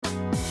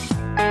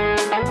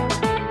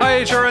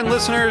HRN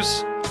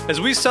listeners.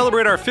 As we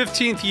celebrate our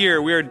 15th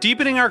year, we are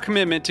deepening our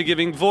commitment to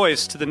giving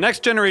voice to the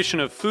next generation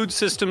of food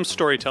systems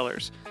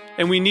storytellers,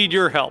 and we need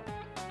your help.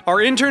 Our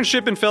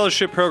internship and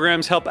fellowship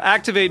programs help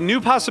activate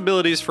new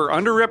possibilities for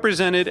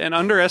underrepresented and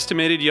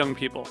underestimated young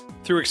people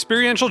through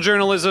experiential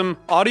journalism,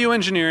 audio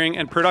engineering,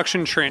 and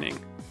production training.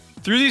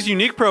 Through these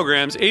unique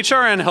programs,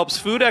 HRN helps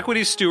food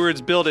equity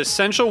stewards build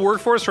essential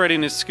workforce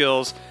readiness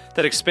skills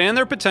that expand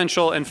their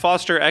potential and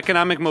foster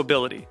economic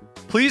mobility.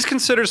 Please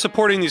consider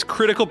supporting these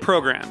critical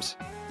programs.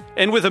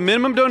 And with a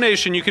minimum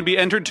donation, you can be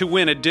entered to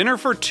win a dinner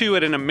for two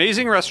at an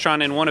amazing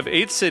restaurant in one of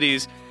 8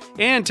 cities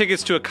and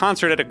tickets to a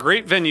concert at a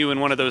great venue in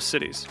one of those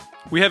cities.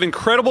 We have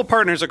incredible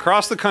partners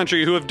across the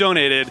country who have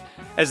donated,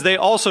 as they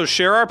also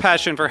share our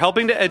passion for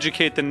helping to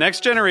educate the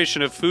next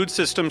generation of food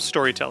systems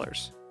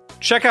storytellers.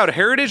 Check out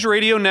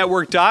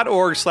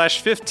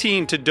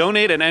heritageradionetwork.org/15 to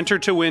donate and enter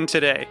to win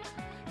today.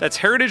 That's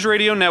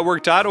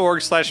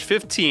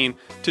heritageradionetwork.org/15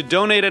 to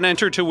donate and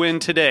enter to win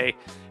today.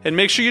 And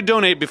make sure you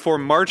donate before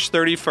March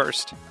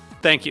 31st.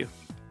 Thank you.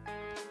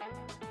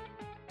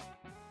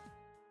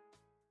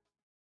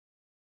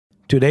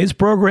 Today's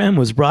program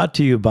was brought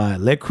to you by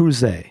Le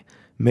Creuset,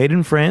 made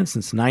in France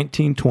since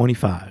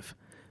 1925.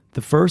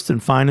 The first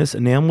and finest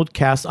enameled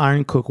cast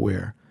iron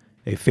cookware,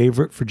 a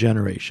favorite for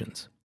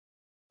generations.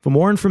 For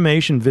more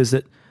information,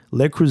 visit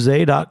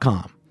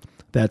lecreuset.com.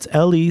 That's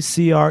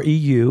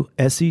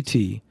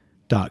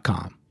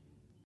LECREUSET.com.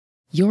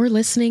 You're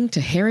listening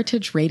to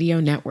Heritage Radio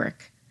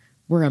Network.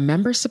 We're a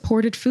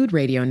member-supported food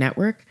radio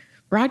network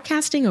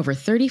broadcasting over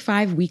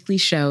 35 weekly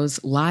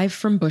shows live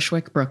from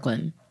Bushwick,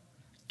 Brooklyn.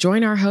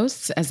 Join our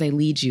hosts as they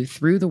lead you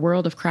through the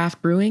world of craft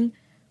brewing,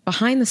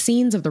 behind the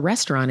scenes of the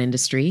restaurant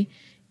industry,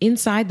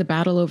 inside the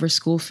battle over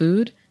school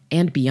food,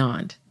 and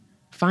beyond.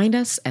 Find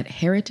us at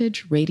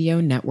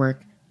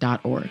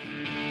heritageradionetwork.org.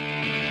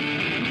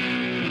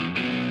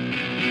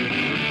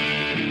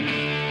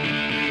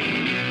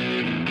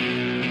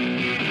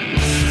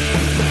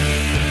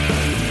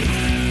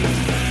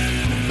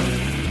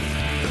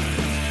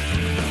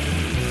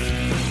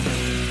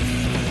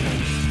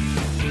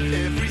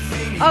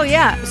 Oh,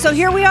 yeah. So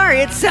here we are.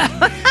 It's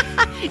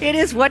it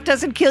is What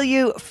Doesn't Kill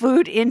You,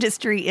 Food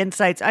Industry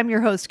Insights. I'm your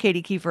host,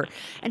 Katie Kiefer.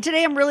 And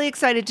today I'm really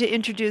excited to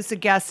introduce a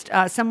guest,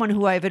 someone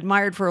who I've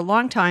admired for a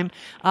long time,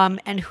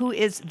 and who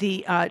is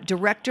the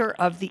director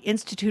of the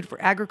Institute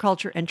for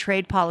Agriculture and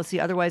Trade Policy,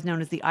 otherwise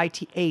known as the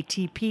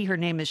IATP. Her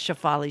name is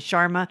Shefali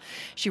Sharma.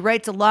 She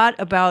writes a lot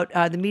about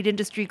the meat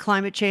industry,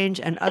 climate change,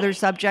 and other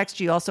subjects.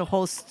 She also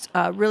hosts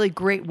really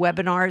great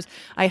webinars.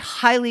 I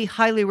highly,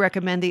 highly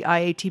recommend the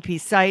IATP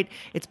site.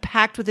 It's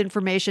packed with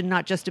information,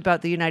 not just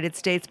about the United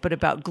States, but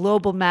about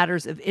global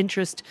matters of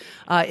interest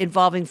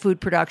involving food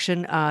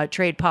production,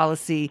 trade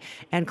policy,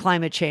 and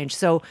climate change.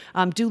 So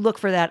do look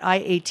for that,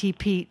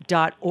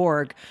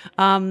 IATP.org.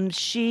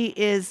 She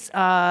is,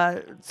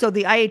 so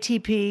the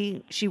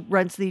IATP, she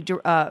runs the,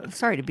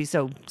 sorry to be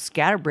so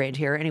scatterbrained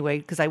here anyway,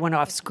 because I went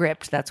off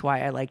script. That's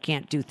why I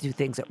can't do 2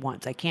 things at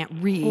once. I can't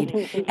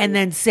read and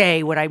then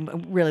say what I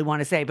really want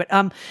to say. But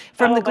from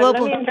the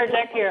global... Let me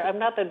interject here. I'm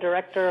not the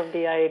director of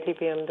the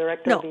IATP. I'm the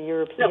director of the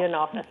European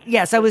office.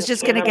 Yes, I was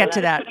just going to get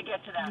to that.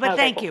 But okay,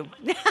 thank cool.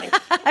 you.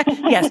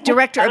 Yes,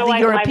 director of the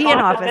European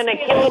office. Going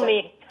to kill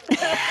me.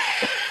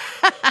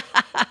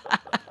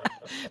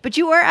 But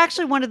you are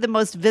actually one of the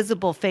most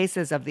visible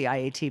faces of the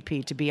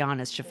IATP, to be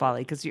honest, Shefali,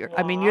 because you're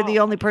the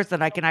only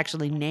person I can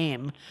actually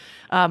name.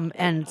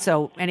 And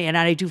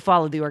I do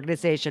follow the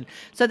organization.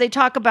 So they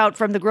talk about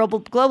from the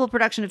global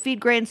production of feed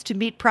grains to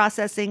meat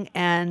processing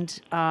and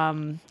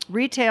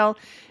retail.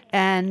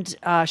 And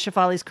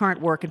Shefali's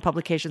current work and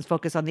publications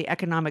focus on the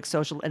economic,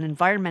 social, and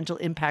environmental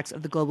impacts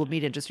of the global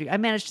meat industry. I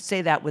managed to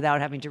say that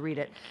without having to read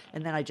it,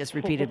 and then I just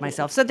repeated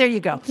myself. So there you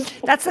go.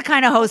 That's the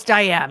kind of host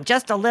I am,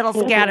 just a little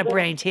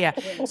scatterbrained here.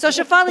 So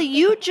Shefali,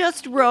 you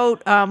just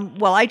wrote,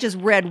 I just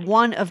read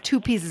one of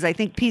 2 pieces. I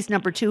think piece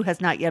number 2 has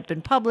not yet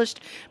been published,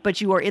 but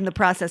you are in the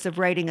process of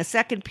writing a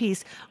second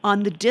piece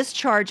on the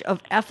discharge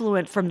of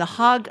effluent from the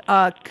hog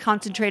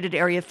concentrated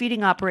area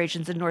feeding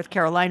operations in North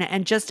Carolina.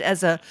 And just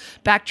as a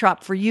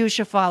backdrop for you,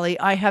 Shefali,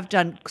 I have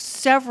done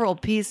several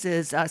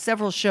pieces,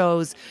 several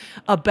shows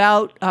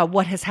about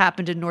what has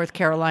happened in North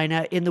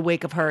Carolina in the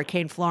wake of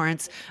Hurricane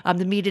Florence,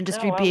 the meat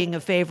industry being a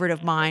favorite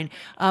of mine.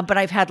 But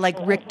I've had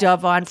Rick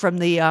Dove on from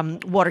the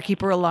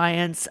Waterkeeper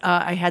Alliance.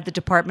 I had the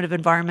Department of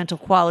Environmental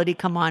Quality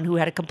come on, who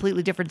had a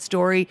completely different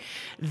story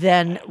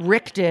than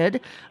Rick did.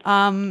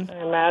 I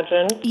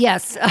imagine.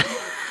 Yes.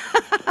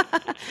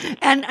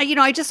 And,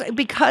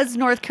 because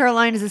North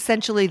Carolina is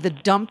essentially the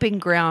dumping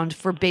ground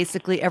for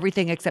basically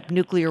everything except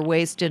nuclear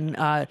waste in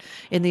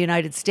the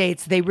United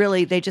States, they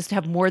just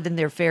have more than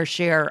their fair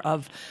share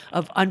of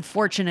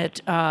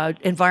unfortunate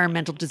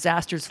environmental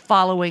disasters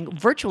following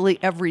virtually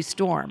every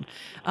storm.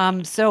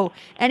 So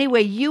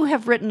anyway, you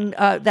have written,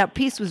 that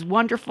piece was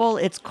wonderful.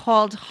 It's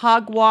called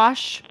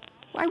Hogwash.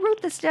 I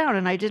wrote this down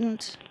and I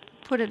didn't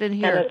put it in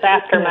here. And its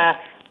aftermath.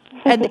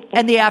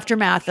 and the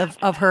aftermath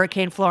of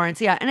Hurricane Florence.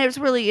 Yeah. And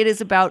it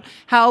is about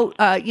how,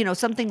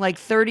 something like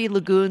 30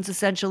 lagoons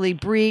essentially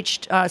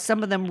breached.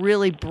 Some of them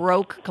really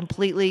broke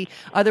completely.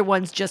 Other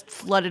ones just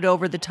flooded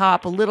over the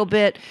top a little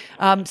bit.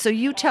 So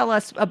you tell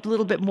us a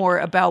little bit more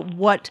about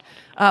what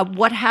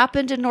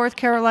happened in North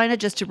Carolina,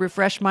 just to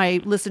refresh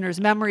my listeners'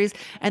 memories,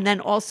 and then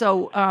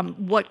also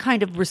what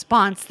kind of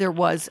response there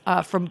was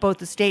from both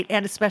the state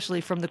and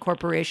especially from the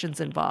corporations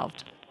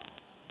involved.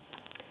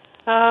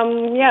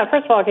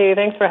 First of all, Katie,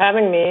 thanks for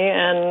having me,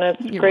 and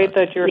it's great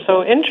that you're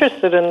so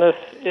interested in this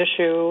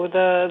issue.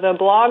 The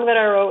blog that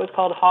I wrote was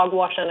called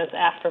Hogwash and Its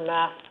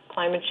Aftermath,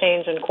 Climate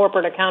Change and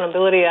Corporate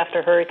Accountability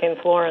After Hurricane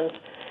Florence.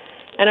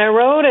 And I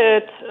wrote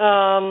it,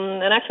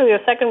 and actually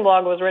a second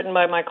blog was written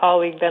by my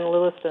colleague Ben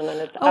Lilliston, and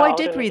it's I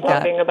did read that.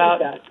 Talking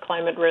about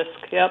climate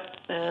risk,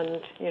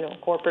 and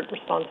corporate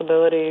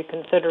responsibility,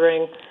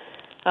 considering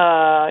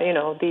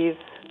these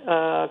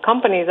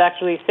companies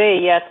actually say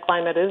yes,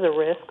 climate is a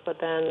risk, but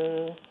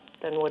then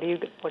what are you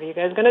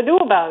guys going to do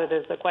about it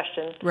is the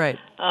question. Right.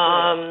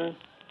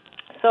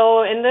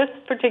 So in this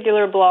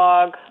particular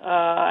blog,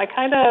 I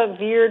kind of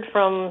veered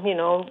from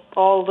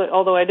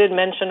although I did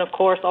mention, of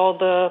course, all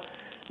the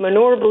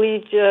manure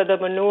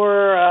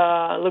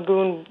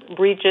lagoon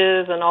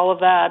breaches and all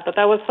of that, but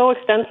that was so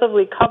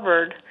extensively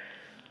covered.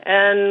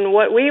 And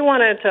what we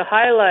wanted to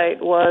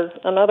highlight was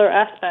another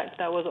aspect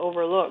that was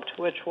overlooked,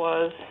 which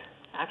was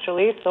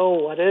actually,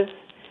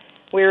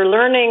 we're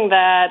learning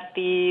that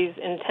these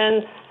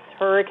intense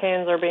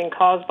hurricanes are being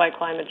caused by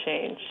climate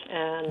change.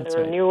 And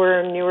there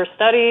are newer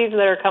studies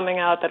that are coming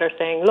out that are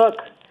saying,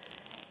 look,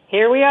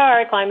 here we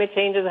are, climate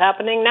change is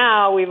happening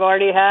now. We've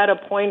already had a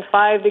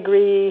 0.5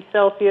 degree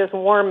Celsius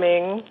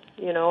warming,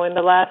 in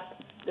the last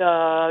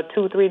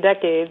 2-3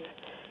 decades.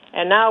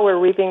 And now we're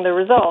reaping the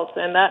results.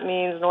 And that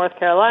means North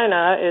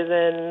Carolina is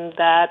in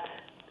that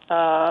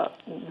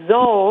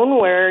zone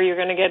where you're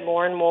going to get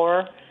more and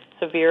more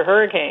severe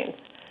hurricanes.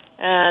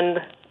 And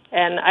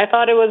I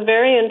thought it was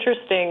very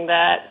interesting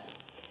that,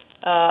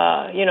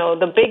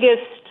 the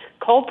biggest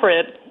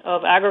culprit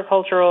of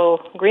agricultural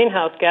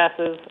greenhouse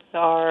gases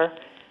are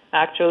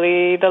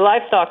actually the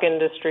livestock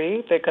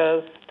industry,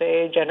 because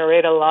they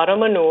generate a lot of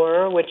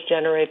manure, which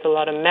generates a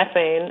lot of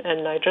methane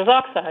and nitrous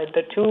oxide,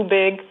 the two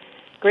big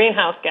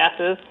greenhouse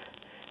gases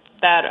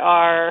that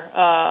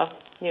are,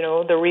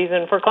 the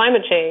reason for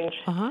climate change.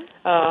 Uh-huh.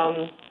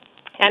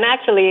 And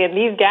actually,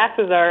 these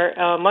gases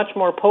are much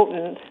more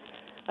potent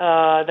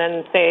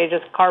than, say,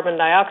 just carbon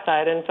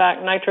dioxide. In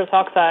fact, nitrous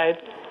oxide,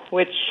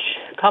 which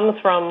comes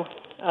from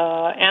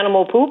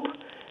animal poop,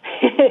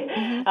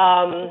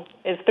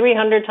 is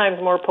 300 times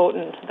more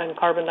potent than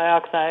carbon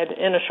dioxide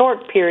in a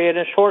short period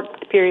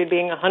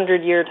being a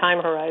 100-year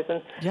time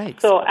horizon.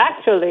 Yikes.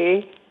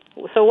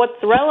 So what's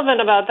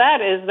relevant about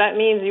that is that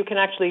means you can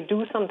actually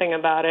do something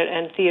about it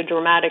and see a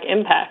dramatic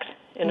impact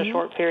in a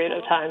short period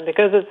of time,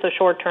 because it's a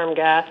short-term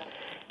gas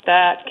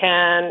that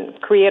can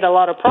create a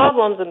lot of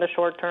problems in the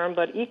short term,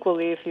 but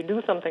equally, if you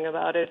do something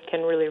about it,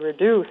 can really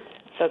reduce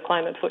the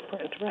climate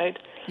footprint, right?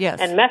 Yes.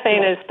 And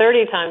methane is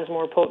 30 times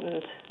more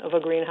potent of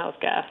a greenhouse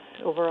gas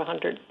over a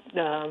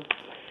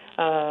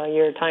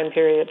 100-year time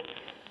period.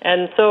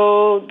 And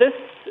so this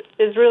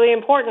is really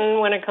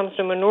important when it comes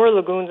to manure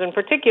lagoons in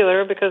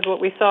particular, because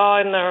what we saw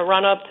in the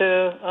run-up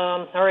to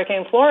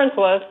Hurricane Florence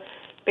was,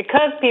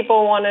 because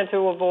people wanted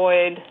to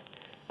avoid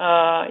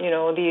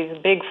these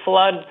big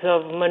floods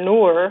of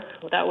manure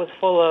that was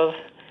full of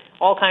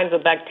all kinds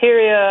of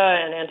bacteria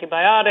and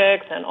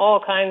antibiotics and all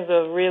kinds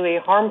of really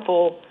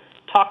harmful,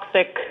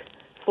 toxic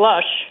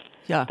slush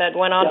that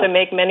went on to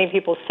make many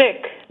people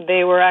sick,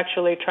 they were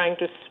actually trying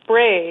to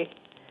spray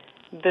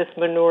this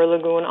manure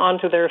lagoon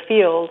onto their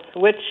fields,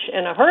 which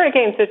in a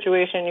hurricane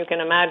situation, you can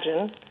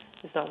imagine,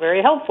 is not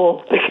very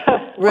helpful, because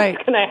what's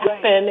going to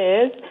happen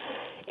is,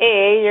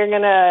 A, you're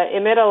going to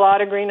emit a lot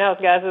of greenhouse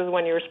gases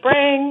when you're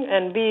spraying,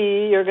 and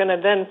B, you're going to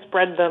then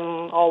spread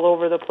them all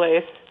over the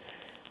place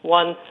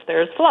once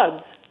there's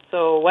floods.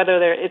 So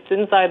whether it's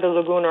inside the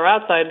lagoon or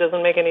outside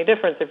doesn't make any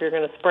difference if you're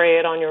going to spray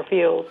it on your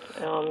fields,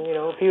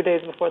 a few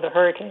days before the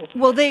hurricane.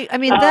 Well,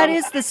 that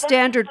is the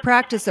standard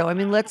practice, though. I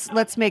mean,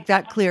 let's make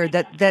that clear,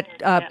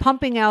 that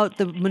pumping out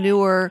the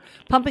manure,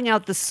 pumping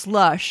out the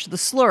slush, the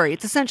slurry,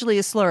 it's essentially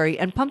a slurry,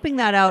 and pumping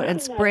that out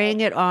and spraying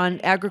it on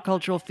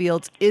agricultural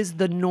fields is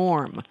the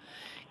norm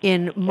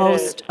in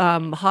most,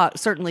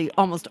 certainly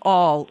almost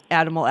all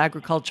animal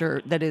agriculture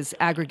that is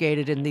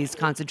aggregated in these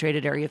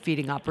concentrated area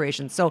feeding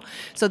operations. So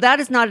that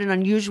is not an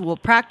unusual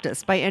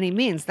practice by any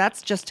means.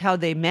 That's just how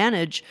they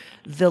manage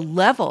the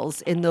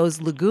levels in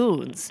those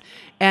lagoons.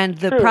 And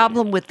the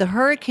problem with the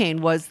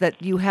hurricane was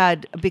that you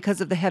had,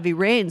 because of the heavy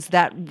rains,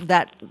 that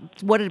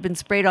what had been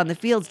sprayed on the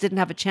fields didn't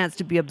have a chance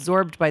to be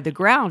absorbed by the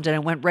ground, and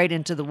it went right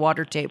into the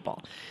water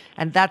table.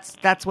 And that's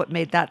what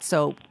made that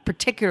so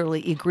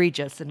particularly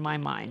egregious in my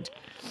mind.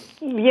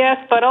 Yes,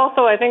 but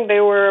also I think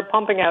they were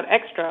pumping out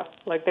extra.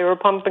 Like they were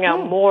pumping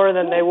out more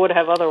than they would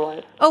have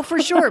otherwise. Oh,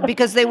 for sure,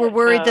 because they were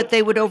worried that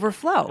they would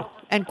overflow.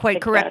 And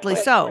quite correctly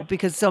so,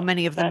 because so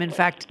many of them, in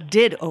fact,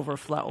 did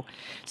overflow.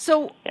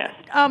 So Yes.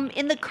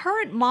 in the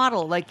current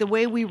model, like the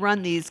way we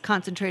run these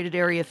concentrated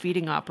area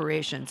feeding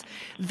operations,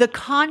 the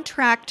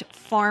contract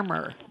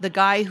farmer, the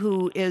guy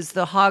who is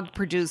the hog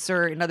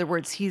producer, in other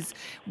words,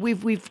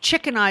 we've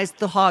chickenized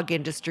the hog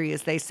industry,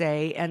 as they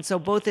say. And so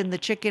both in the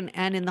chicken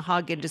and in the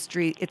hog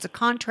industry, it's a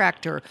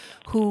contractor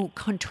who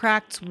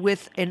contracts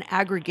with an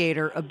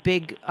aggregator, a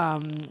big,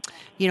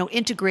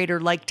 integrator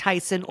like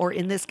Tyson, or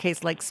in this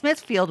case, like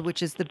Smithfield,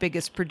 which is the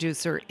biggest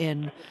producer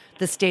in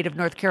the state of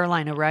North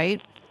Carolina,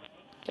 right?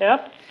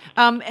 Yep.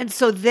 And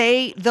so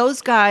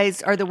those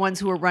guys are the ones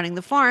who are running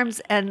the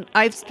farms. And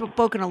I've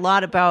spoken a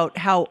lot about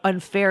how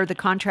unfair the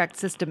contract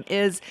system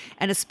is,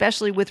 and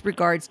especially with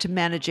regards to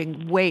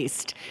managing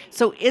waste.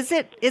 So is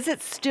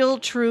it still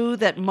true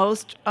that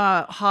most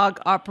hog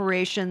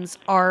operations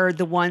are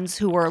the ones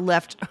who are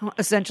left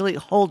essentially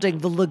holding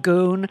the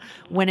lagoon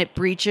when it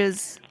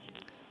breaches?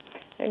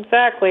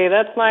 Exactly.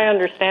 That's my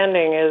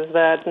understanding, is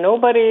that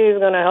nobody is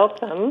going to help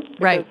them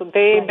because Right.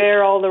 they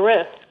bear all the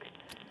risk.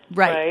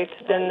 Right.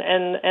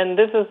 And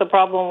this is the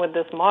problem with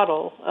this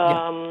model.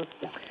 In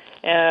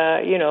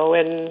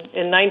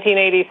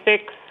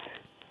 1986,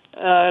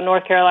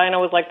 North Carolina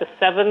was like the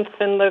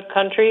 7th in the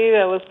country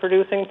that was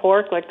producing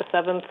pork, like the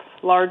 7th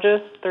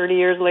largest. 30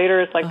 years later,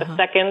 it's like the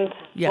 2nd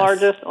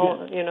largest,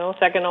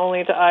 second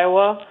only to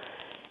Iowa.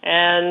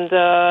 And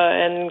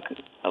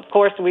of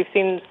course, we've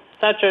seen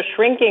such a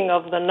shrinking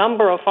of the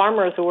number of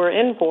farmers who were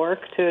in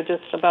pork to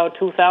just about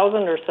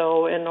 2,000 or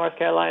so in North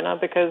Carolina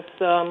because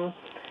of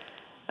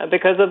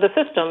the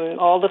system.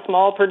 All the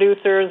small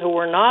producers who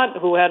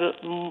had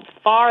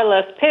far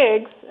less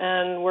pigs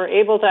and were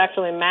able to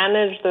actually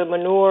manage the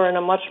manure in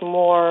a much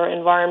more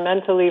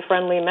environmentally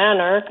friendly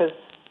manner, because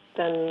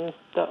then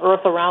the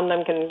earth around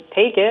them can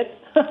take it.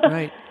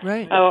 Right.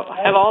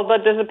 Have all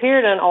but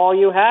disappeared, and all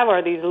you have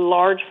are these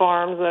large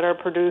farms that are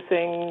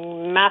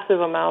producing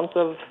massive amounts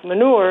of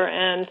manure.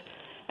 And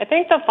I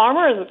think the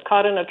farmer is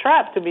caught in a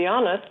trap, to be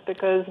honest,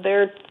 because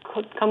they're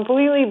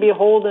completely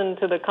beholden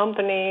to the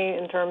company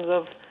in terms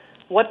of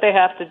what they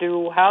have to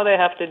do, how they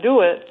have to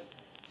do it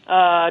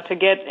to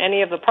get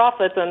any of the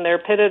profits, and they're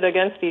pitted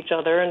against each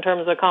other in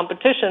terms of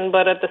competition.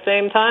 But at the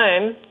same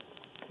time,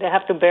 they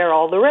have to bear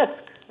all the risk,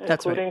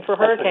 including for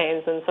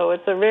hurricanes. And so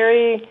it's a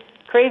very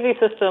crazy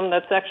system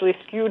that's actually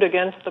skewed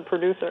against the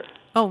producer.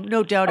 Oh,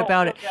 no doubt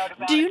about it.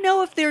 Do you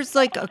know if there's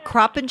like a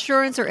crop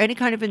insurance or any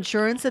kind of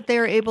insurance that they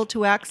are able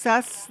to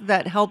access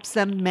that helps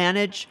them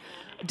manage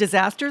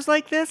disasters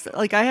like this?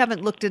 Like, I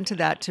haven't looked into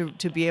that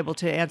to be able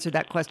to answer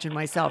that question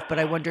myself, but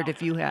I wondered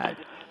if you had.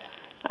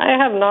 I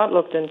have not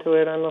looked into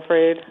it, I'm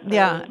afraid.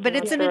 Yeah, but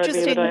it's an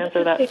interesting...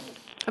 Answer that.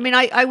 I mean,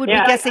 I would be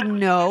guessing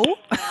no.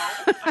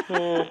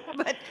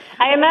 But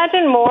I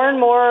imagine more and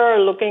more are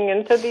looking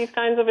into these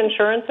kinds of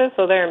insurances,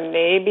 so there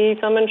may be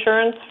some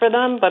insurance for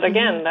them. But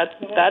again,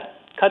 that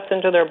cuts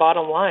into their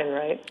bottom line,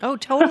 right? Oh,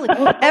 totally.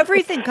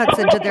 Everything cuts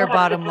into their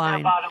bottom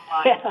line.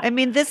 I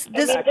mean,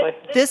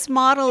 this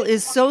model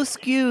is so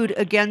skewed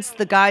against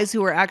the guys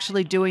who are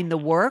actually doing the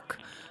work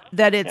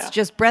that it's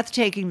just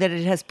breathtaking that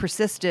it has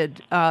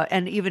persisted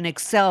and even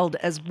excelled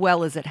as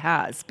well as it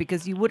has.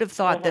 Because you would have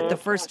thought that the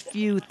first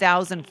few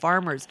thousand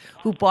farmers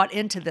who bought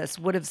into this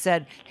would have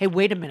said, hey,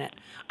 wait a minute,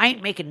 I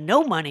ain't making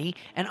no money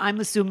and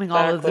I'm assuming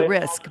all of the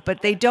risk.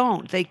 But they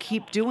don't. They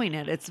keep doing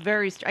it. It's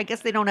I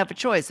guess they don't have a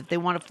choice. If they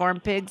want to farm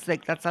pigs,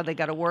 that's how they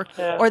got to work.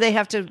 Yeah. Or they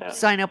have to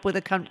sign up with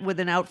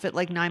an outfit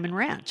like Niman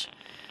Ranch,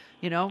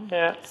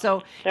 Yeah.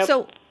 So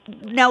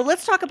now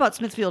let's talk about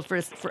Smithfield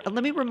first.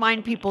 Let me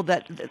remind people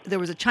that there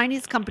was a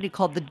Chinese company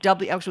called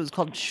actually it was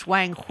called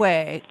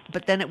Shuanghui,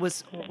 but then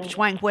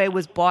Shuanghui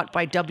was bought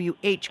by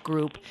WH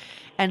Group,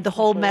 and the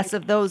whole mess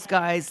of those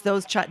guys,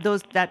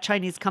 that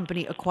Chinese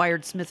company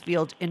acquired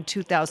Smithfield in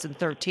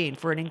 2013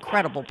 for an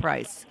incredible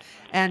price,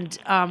 and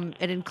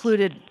it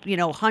included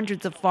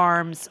hundreds of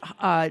farms,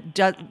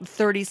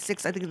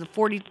 36, I think it's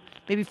 40,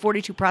 maybe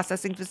 42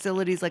 processing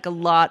facilities, like a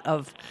lot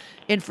of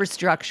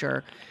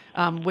infrastructure.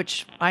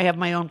 Which I have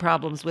my own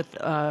problems with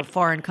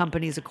foreign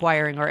companies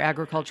acquiring our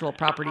agricultural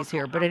properties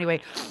here. But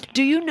anyway,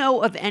 do you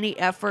know of any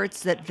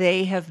efforts that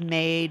they have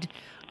made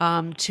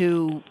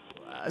to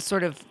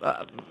sort of,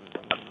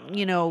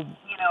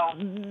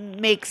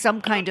 make some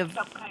kind of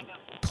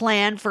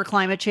plan for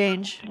climate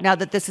change now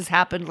that this has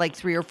happened like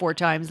 3 or 4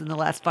 times in the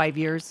last 5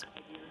 years?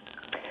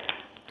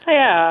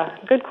 Yeah,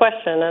 good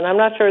question. And I'm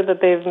not sure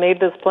that they've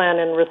made this plan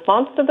in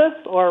response to this,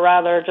 or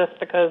rather just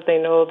because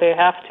they know they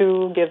have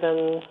to,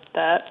 given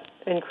that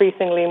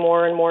increasingly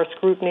more and more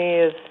scrutiny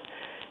is,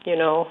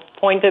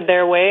 pointed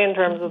their way in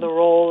terms of the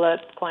role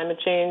that climate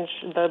change,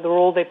 the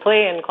role they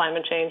play in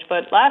climate change.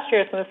 But last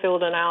year,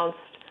 Smithfield announced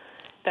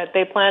that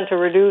they plan to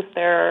reduce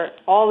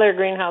all their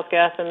greenhouse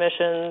gas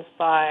emissions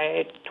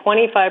by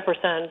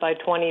 25% by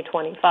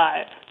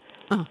 2025.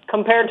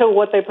 Compared to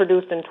what they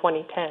produced in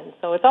 2010.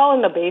 So it's all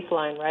in the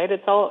baseline, right?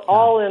 It's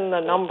all in the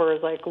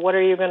numbers, like what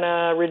are you going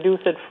to reduce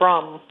it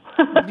from?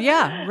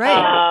 Yeah,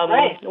 right.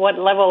 Right. What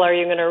level are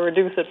you going to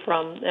reduce it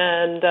from?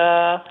 And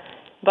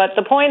but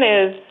the point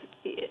is,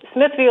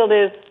 Smithfield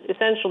is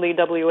essentially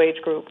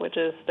WH Group, which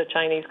is the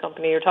Chinese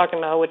company you're talking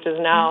about, which is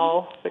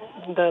now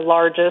the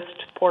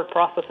largest pork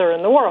processor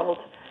in the world.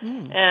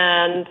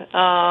 And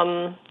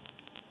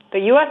the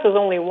U.S. is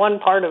only one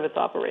part of its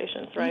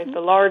operations, right? The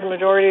large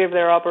majority of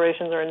their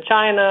operations are in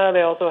China.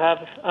 They also have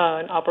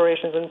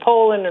operations in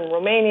Poland and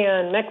Romania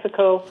and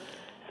Mexico.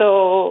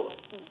 So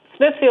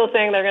Smithfield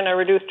saying they're going to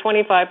reduce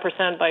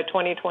 25% by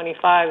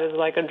 2025 is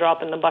like a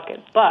drop in the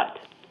bucket. But,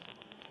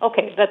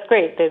 okay, that's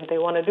great. They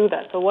want to do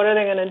that. So what are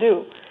they going to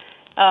do?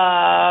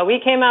 We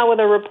came out with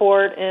a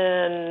report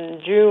in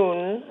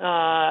June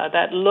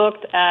that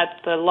looked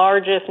at the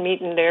largest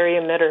meat and dairy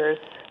emitters,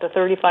 the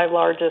 35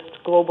 largest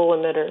global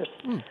emitters.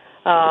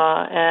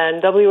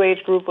 And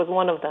WH Group was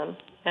one of them.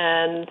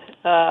 And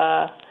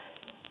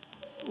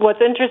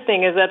what's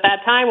interesting is at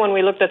that time when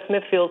we looked at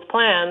Smithfield's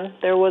plan,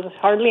 there was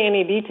hardly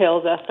any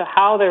details as to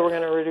how they were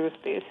going to reduce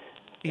these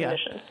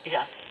emissions.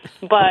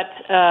 But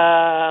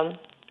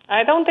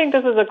I don't think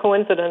this is a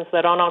coincidence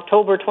that on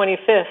October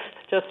 25th,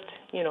 just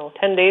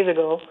 10 days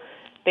ago,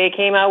 they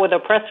came out with a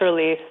press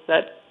release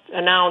that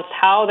announced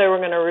how they were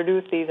going to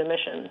reduce these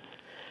emissions.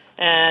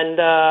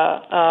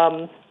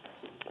 And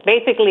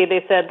basically,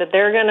 they said that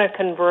they're going to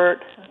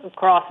convert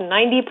across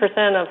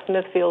 90% of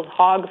Smithfield's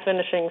hog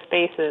finishing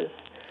spaces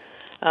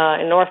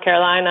in North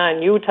Carolina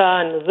and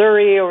Utah and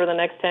Missouri over the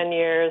next 10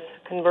 years,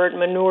 convert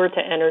manure to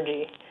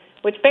energy,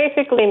 which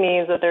basically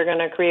means that they're going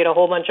to create a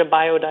whole bunch of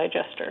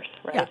biodigesters,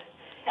 right? Yeah.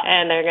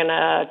 And they're going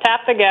to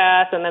tap the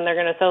gas, and then they're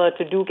going to sell it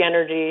to Duke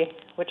Energy,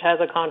 which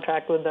has a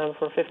contract with them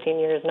for 15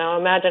 years. Now,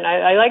 imagine,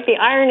 I like the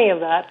irony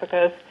of that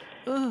because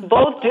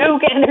both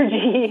Duke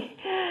Energy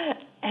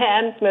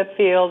and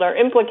Smithfield are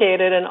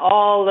implicated in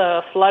all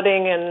the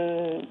flooding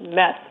and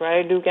mess,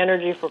 right? Duke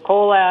Energy for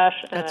coal ash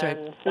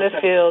and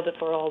Smithfield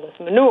for all this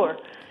manure.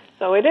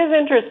 So it is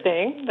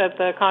interesting that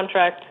the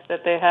contract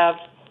that they have,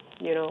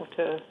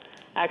 to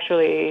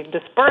actually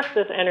disperse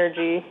this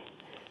energy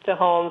to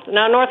homes.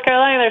 Now, North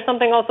Carolina, there's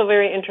something also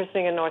very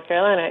interesting in North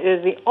Carolina. It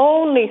is the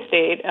only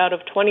state out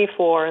of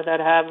 24 that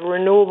have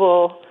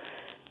renewable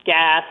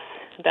gas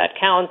that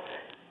counts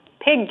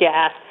pig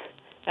gas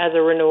as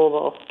a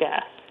renewable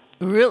gas.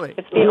 Really?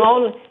 It's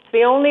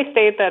the only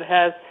state that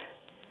has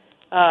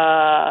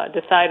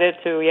decided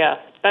to,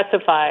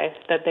 specify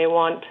that they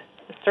want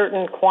a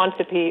certain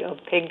quantity of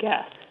pig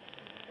gas.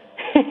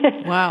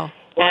 Wow.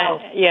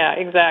 Yeah,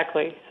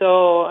 exactly.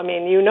 So, I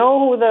mean,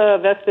 who the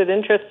vested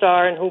interests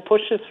are and who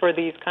pushes for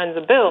these kinds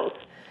of bills.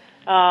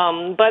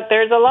 But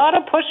there's a lot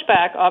of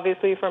pushback,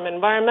 obviously, from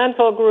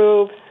environmental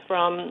groups,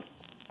 from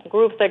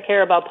groups that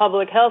care about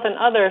public health and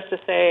others to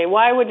say,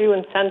 why would you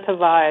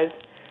incentivize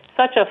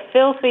such a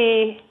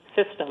filthy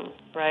system,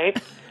 right?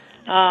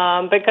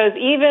 Because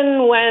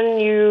even when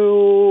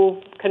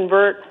you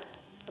convert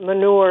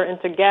manure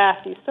into gas,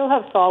 you still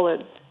have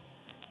solids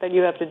that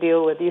you have to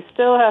deal with. You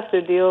still have to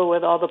deal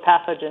with all the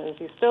pathogens.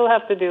 You still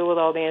have to deal with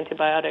all the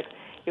antibiotics.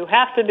 You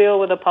have to deal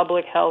with the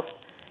public health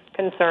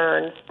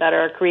concerns that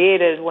are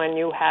created when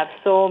you have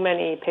so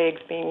many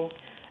pigs being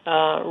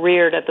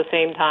reared at the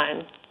same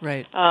time.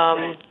 Right.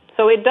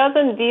 So it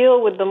doesn't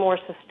deal with the more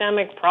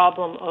systemic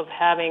problem of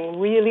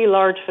having really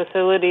large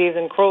facilities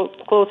in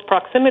close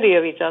proximity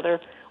of each other.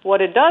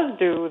 What it does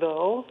do,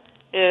 though,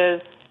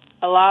 is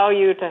allow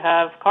you to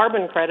have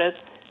carbon credits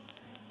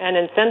and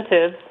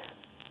incentives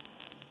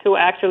to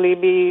actually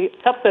be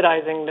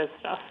subsidizing this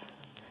stuff.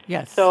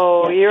 Yes.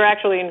 So you're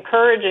actually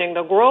encouraging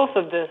the growth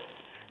of this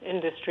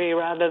industry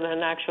rather than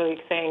actually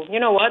saying, you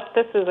know what,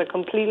 this is a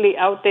completely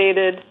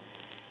outdated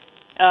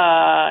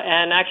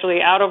and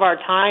actually out of our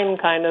time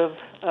kind of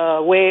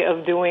way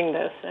of doing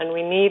this. And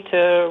we need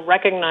to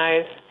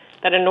recognize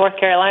that in North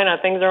Carolina,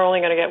 things are only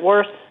going to get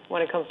worse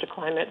when it comes to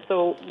climate.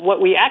 So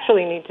what we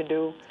actually need to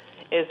do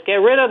is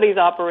get rid of these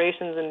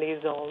operations in these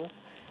zones,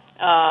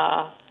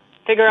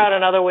 figure out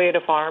another way to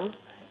farm,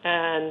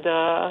 and,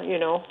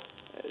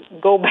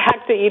 go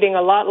back to eating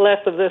a lot less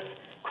of this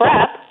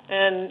crap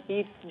and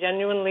eat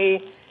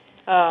genuinely,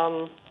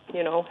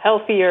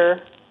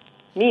 healthier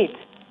meat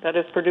that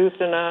is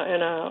produced in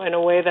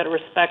a way that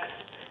respects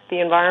the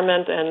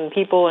environment and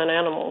people and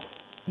animals.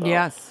 So,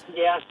 yes.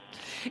 Yes.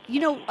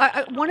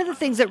 One of the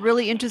things that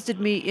really interested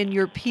me in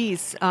your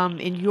piece,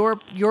 in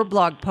your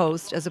blog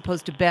post, as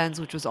opposed to Ben's,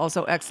 which was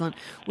also excellent,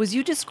 was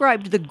you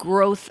described the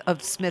growth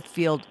of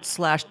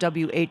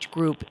Smithfield/WH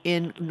Group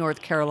in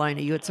North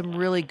Carolina. You had some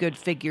really good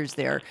figures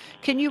there.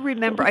 Can you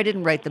remember? I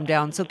didn't write them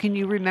down, so can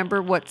you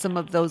remember what some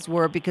of those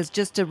were? Because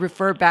just to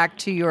refer back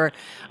to your,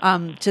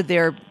 to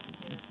their.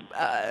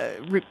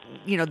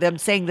 Them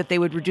saying that they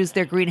would reduce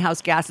their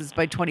greenhouse gases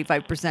by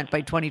 25%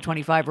 by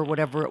 2025 or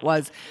whatever it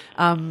was.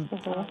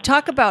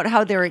 Talk about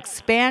how they're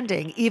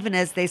expanding, even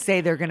as they say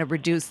they're going to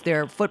reduce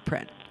their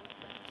footprint.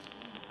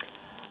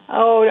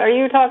 Oh, are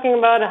you talking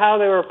about how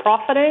they were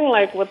profiting,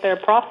 like what their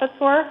profits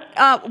were?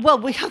 Well,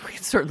 we can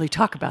certainly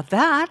talk about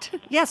that.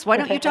 Yes, why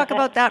don't you talk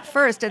about that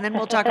first, and then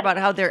we'll talk about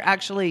how they're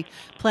actually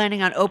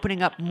planning on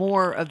opening up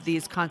more of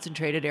these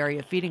concentrated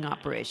area feeding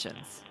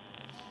operations.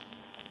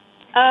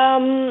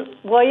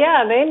 Well,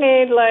 yeah, they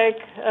made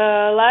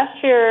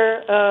last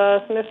year,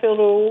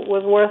 Smithfield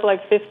was worth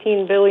like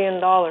 $15 billion.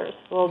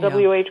 Well,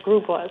 Yeah. WH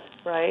Group was,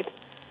 right?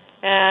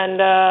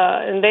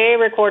 And they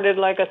recorded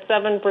like a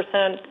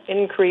 7%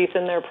 increase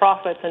in their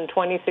profits in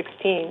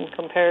 2016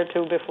 compared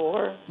to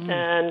before.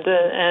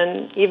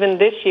 And even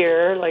this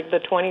year, like the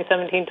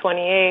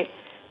 2017-28,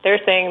 they're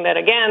saying that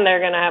again they're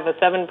going to have a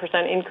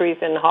 7% increase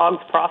in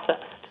hogs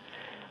processed.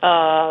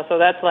 So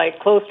that's like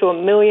close to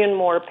 1 million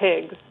more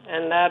pigs,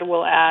 and that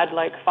will add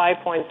like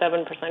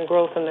 5.7%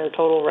 growth in their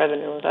total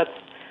revenue.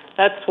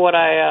 That's what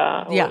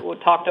I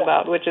talked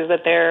about, which is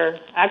that they're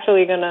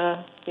actually going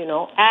to,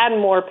 add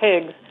more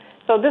pigs.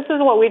 So this is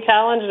what we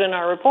challenged in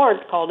our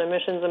report called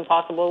Emissions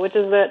Impossible, which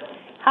is that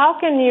how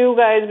can you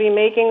guys be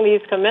making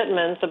these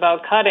commitments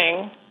about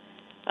cutting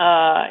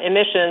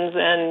emissions,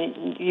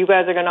 and you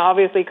guys are going to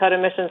obviously cut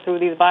emissions through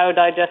these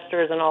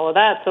biodigesters and all of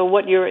that. So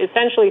what you're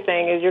essentially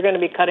saying is you're going to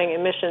be cutting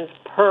emissions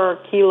per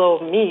kilo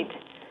of meat,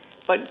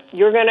 but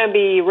you're going to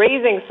be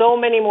raising so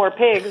many more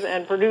pigs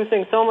and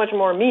producing so much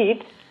more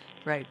meat.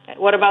 Right.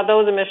 What about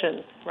those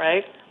emissions,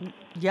 right?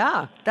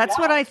 Yeah, that's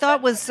what I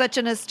thought was such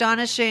an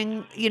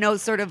astonishing,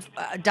 sort of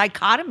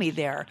dichotomy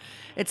there.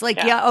 It's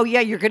like,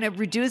 you're going to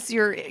reduce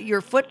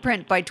your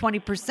footprint by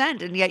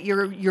 20%, and yet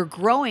you're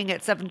growing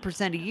at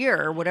 7% a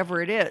year or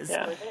whatever it is.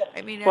 Yeah.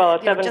 I mean, well, a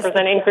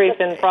 7% increase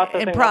in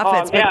processing in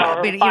profits,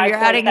 but you're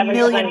adding 1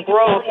 million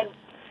growth.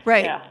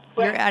 Right. Yeah.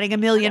 You're adding 1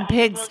 million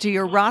pigs to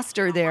your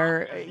roster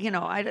there.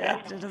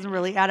 It doesn't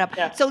really add up.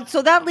 Yeah.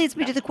 So that leads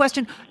me to the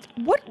question,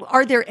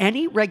 are there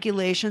any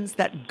regulations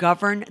that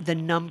govern the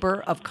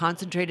number of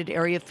concentrated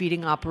area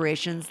feeding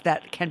operations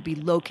that can be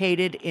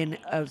located in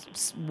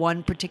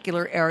one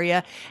particular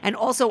area? And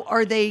also,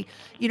 are they,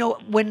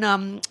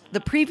 when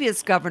the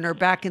previous governor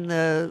back in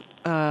the,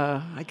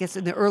 I guess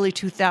in the early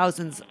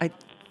 2000s, I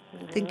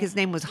think his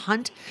name was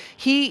Hunt.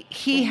 He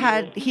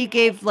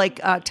gave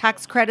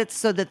tax credits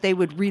so that they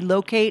would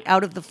relocate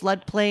out of the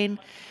floodplain.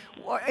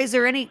 Is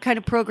there any kind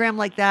of program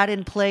like that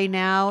in play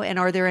now? And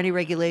are there any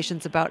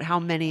regulations about how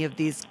many of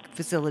these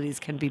facilities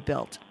can be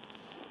built?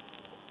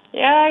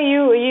 Yeah,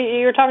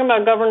 you're talking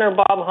about Governor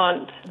Bob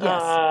Hunt,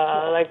 Yes.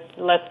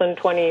 Less than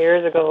 20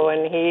 years ago,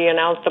 and he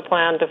announced a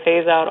plan to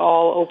phase out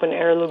all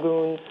open-air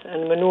lagoons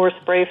and manure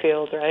spray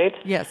fields, right?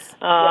 Yes.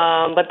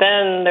 But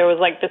then there was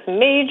this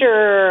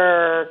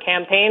major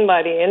campaign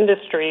by the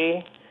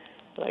industry,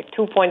 like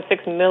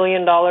 $2.6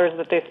 million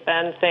that they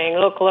spend saying,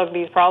 look,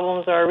 these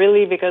problems are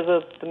really because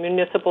of the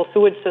municipal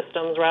sewage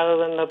systems rather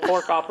than the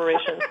pork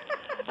operations.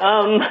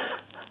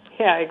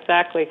 Yeah,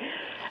 exactly.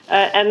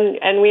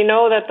 And we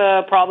know that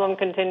the problem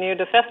continued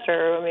to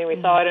fester. I mean,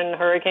 we saw it in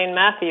Hurricane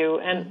Matthew.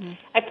 And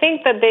I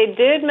think that they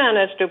did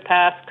manage to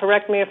pass,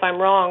 correct me if I'm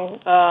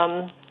wrong,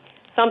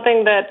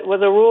 something that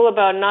was a rule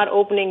about not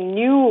opening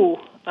new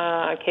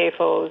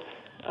CAFOs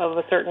of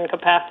a certain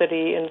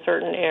capacity in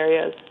certain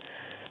areas.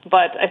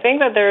 But I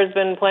think that there's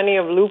been plenty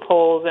of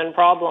loopholes and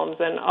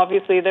problems. And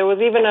obviously there was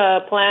even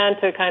a plan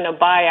to kind of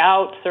buy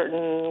out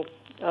certain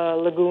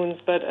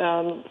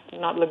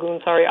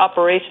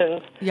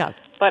operations. Yeah.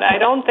 But I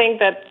don't think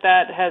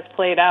that has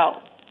played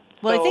out.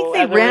 Well, So I think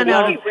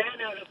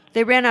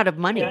they ran out of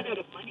money,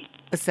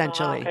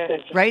 essentially,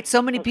 right?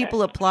 So many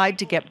people applied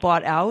to get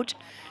bought out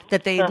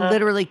that they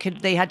literally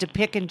they had to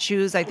pick and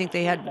choose. I think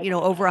they had,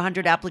 over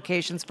 100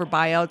 applications for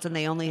buyouts, and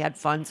they only had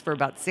funds for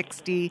about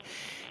 60.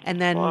 And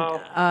then,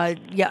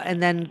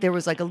 and then there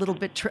was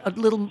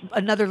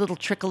another little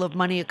trickle of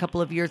money a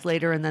couple of years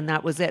later, and then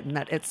that was it.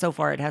 And so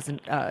far it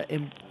hasn't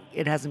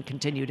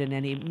continued in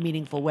any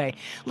meaningful way.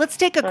 Let's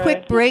take a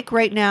quick break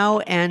right now,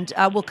 and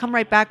we'll come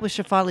right back with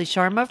Shefali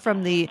Sharma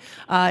from the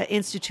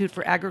Institute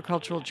for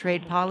Agriculture and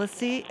Trade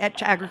Policy.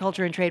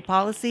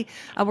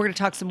 We're going to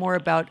talk some more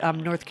about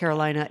North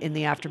Carolina in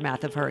the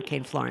aftermath of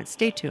Hurricane Florence.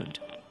 Stay tuned.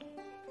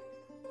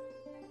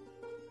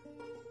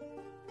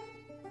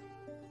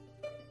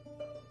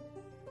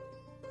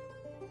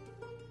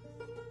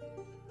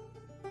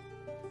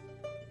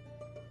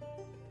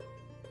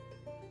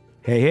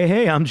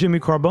 Hey, I'm Jimmy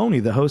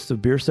Carboni, the host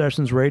of Beer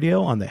Sessions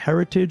Radio on the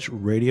Heritage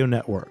Radio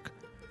Network.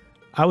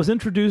 I was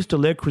introduced to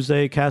Le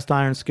Creuset cast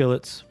iron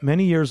skillets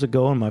many years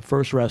ago in my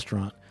first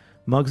restaurant,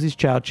 Mugsy's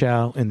Chow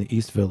Chow in the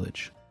East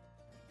Village.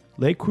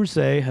 Le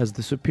Creuset has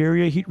the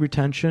superior heat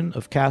retention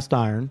of cast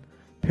iron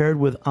paired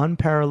with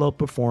unparalleled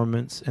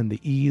performance and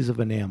the ease of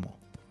enamel.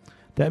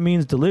 That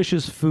means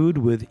delicious food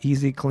with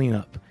easy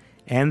cleanup.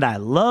 And I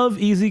love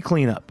easy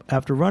cleanup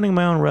after running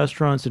my own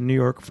restaurants in New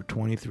York for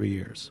 23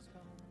 years.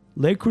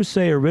 Le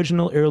Creuset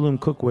original heirloom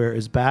cookware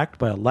is backed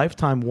by a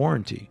lifetime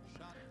warranty.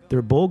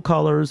 Their bold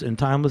colors and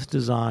timeless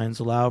designs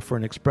allow for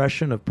an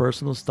expression of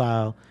personal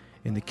style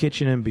in the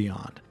kitchen and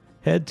beyond.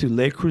 Head to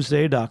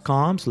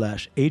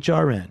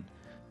lecreuset.com/HRN.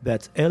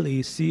 That's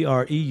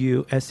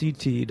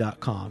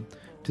LECREUSET.com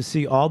to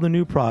see all the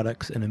new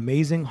products and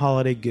amazing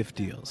holiday gift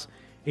deals.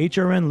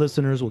 HRN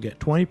listeners will get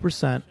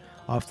 20%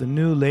 off the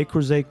new Le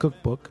Creuset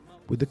cookbook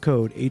with the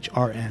code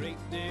HRN.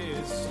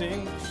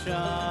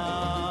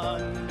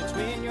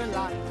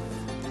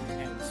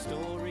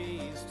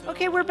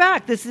 Okay, we're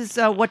back. This is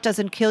What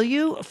Doesn't Kill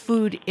You,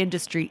 Food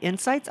Industry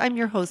Insights. I'm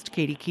your host,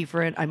 Katie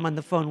Kiefer, and I'm on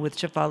the phone with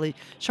Shefali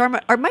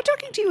Sharma. Am I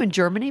talking to you in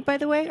Germany, by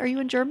the way? Are you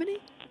in Germany?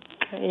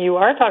 You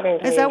are talking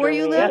to me. Is that where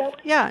you live? Yes.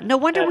 Yeah. No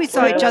wonder we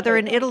saw each other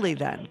in Italy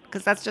then,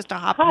 because that's just a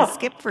hop and a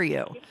skip for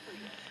you.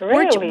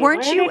 Really?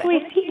 Weren't Where you? did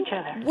we see each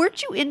other?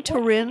 Weren't you in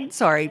Turin?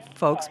 Sorry,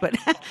 folks, but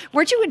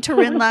weren't you in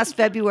Turin last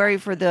February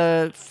for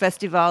the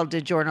Festival de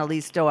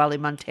Giornalisto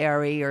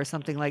Alimentari or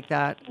something like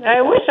that?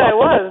 I wish I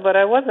was, but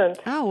I wasn't.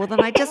 Oh, well,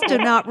 then I just do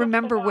not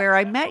remember where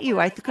I met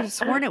you. I could have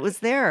sworn it was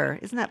there.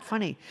 Isn't that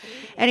funny?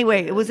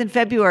 Anyway, it was in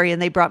February,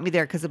 and they brought me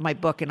there because of my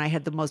book, and I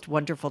had the most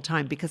wonderful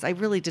time because I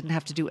really didn't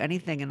have to do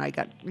anything, and I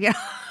got,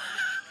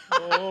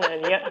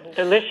 And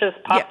delicious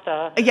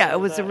pasta. Yeah, it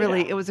was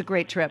a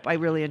great trip. I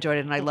really enjoyed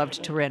it, and I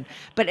loved Turin.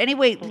 But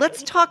anyway,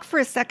 let's talk for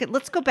a second.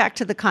 Let's go back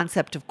to the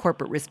concept of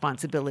corporate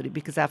responsibility,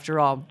 because after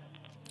all,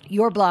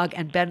 your blog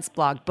and Ben's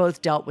blog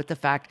both dealt with the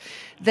fact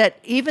that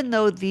even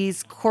though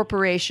these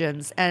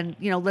corporations, and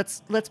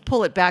let's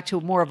pull it back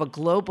to more of a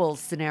global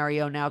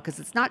scenario now,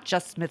 because it's not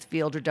just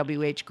Smithfield or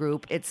WH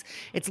Group. It's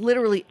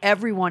literally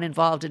everyone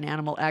involved in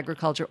animal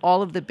agriculture.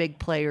 All of the big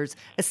players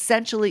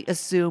essentially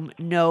assume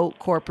no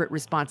corporate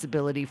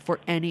responsibility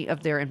for any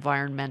of their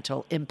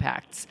environmental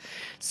impacts.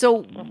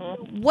 So,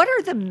 what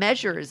are the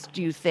measures,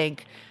 do you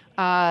think,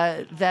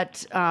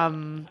 that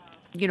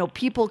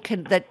people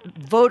that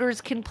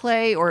voters can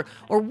play, or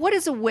what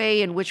is a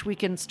way in which we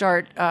can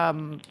start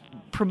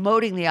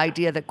promoting the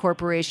idea that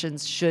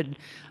corporations should,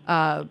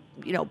 I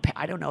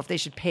don't know if they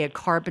should pay a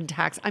carbon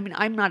tax. I mean,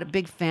 I'm not a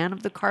big fan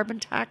of the carbon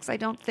tax, I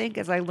don't think,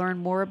 as I learn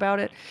more about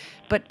it.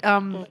 But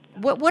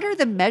what are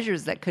the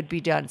measures that could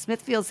be done?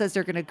 Smithfield says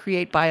they're going to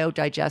create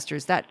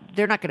biodigesters. That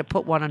they're not going to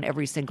put one on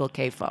every single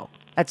CAFO.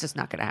 That's just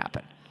not going to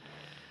happen.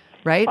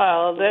 Right?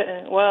 Well,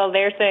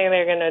 they're saying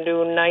they're going to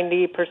do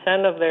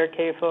 90% of their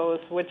CAFOs,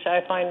 which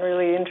I find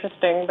really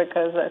interesting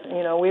because,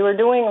 we were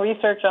doing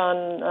research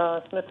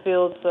on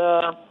Smithfield's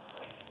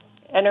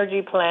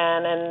energy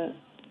plan, and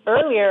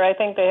earlier I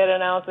think they had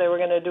announced they were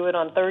going to do it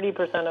on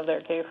 30% of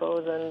their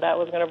CAFOs, and that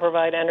was going to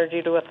provide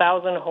energy to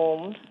 1,000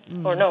 homes,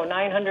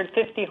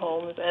 950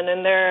 homes. And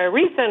in their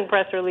recent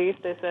press release,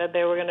 they said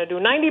they were going to do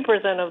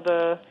 90% of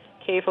the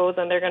CAFOs,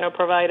 and they're going to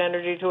provide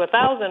energy to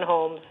 1,000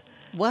 homes.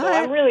 What? So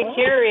I'm really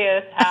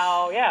curious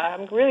how they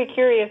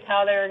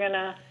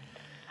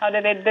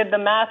did the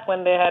math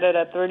when they had it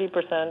at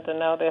 30% and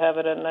now they have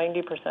it at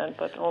 90%,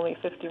 but only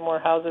 50 more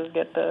houses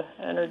get the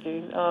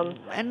energy.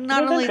 And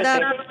not only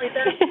that,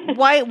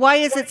 why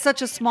is it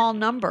such a small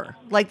number?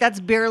 Like, that's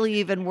barely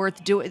even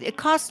worth doing. It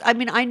costs,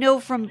 I know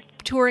from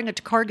touring a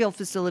Cargill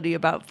facility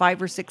about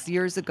 5 or 6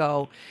 years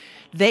ago,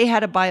 they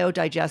had a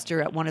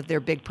biodigester at one of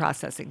their big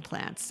processing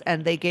plants,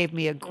 and they gave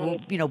me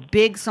a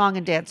big song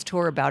and dance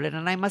tour about it,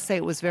 and I must say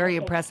it was very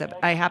impressive.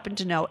 I happen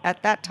to know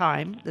at that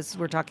time,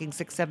 we're talking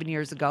 6-7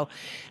 years ago,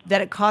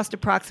 that it cost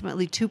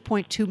approximately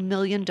 $2.2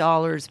 million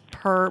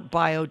per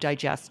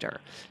biodigester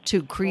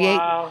to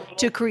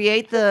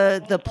create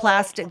the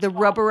plastic, the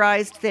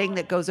rubberized thing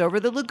that goes over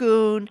the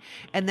lagoon,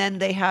 and then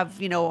they have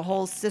a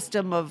whole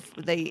system of,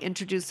 they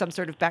introduce some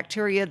sort of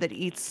bacteria that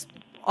eats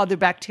other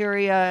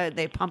bacteria,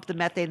 they pump the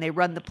methane, they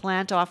run the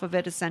plant off of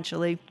it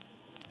essentially.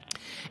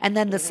 And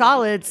then the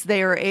solids,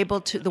 they are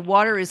able to, the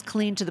water is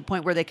clean to the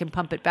point where they can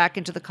pump it back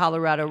into the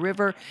Colorado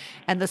River,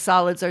 and the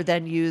solids are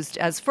then used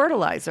as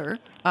fertilizer,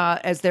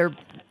 as they're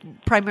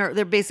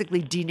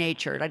basically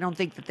denatured. I don't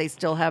think that they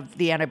still have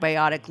the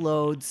antibiotic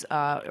loads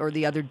or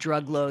the other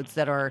drug loads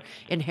that are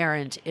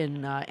inherent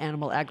in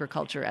animal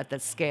agriculture at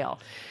this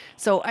scale.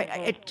 So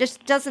it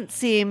just doesn't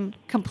seem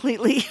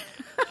completely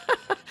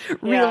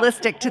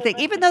realistic to think,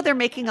 even though they're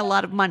making a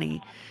lot of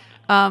money.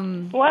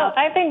 Well,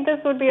 I think this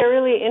would be a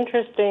really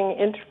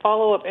interesting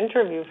follow-up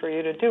interview for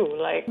you to do.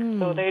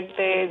 So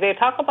they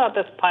talk about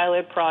this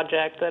pilot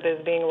project that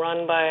is being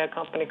run by a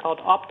company called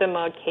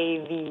Optima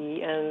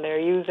KV, and they're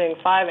using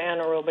 5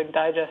 anaerobic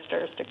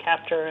digesters to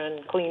capture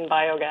and clean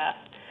biogas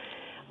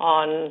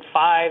on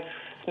 5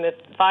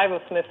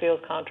 of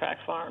Smithfield's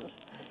contract farms.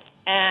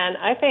 And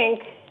I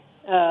think,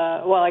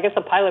 I guess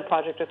the pilot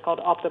project is called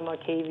Optima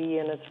KV,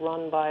 and it's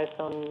run by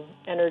some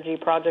energy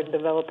project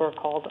developer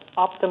called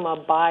Optima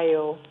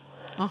Bio.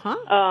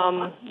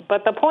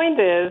 But the point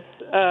is,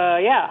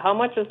 how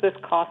much is this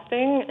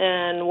costing?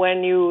 And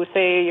when you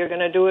say you're going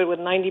to do it with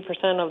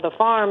 90% of the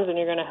farms and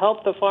you're going to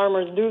help the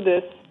farmers do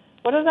this,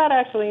 what does that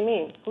actually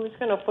mean? Who's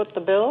going to foot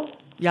the bill?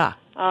 Yeah.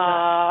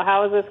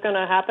 How is this going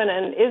to happen?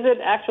 And is it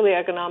actually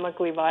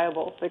economically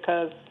viable?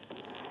 Because,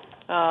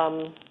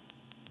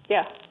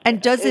 And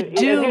does it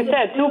do... As you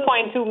said,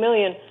 2.2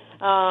 million.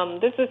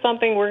 This is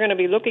something we're going to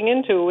be looking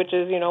into, which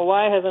is,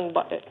 why has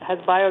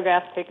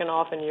biogas taken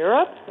off in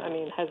Europe? I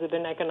mean, has it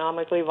been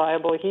economically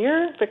viable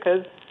here?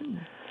 Because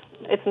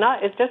it's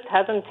not. It just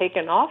hasn't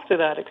taken off to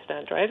that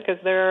extent, right?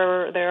 Because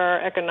there are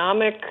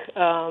economic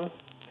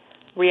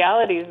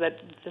realities that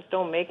just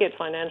don't make it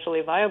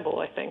financially viable,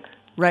 I think.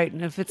 Right.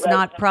 And if it's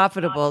not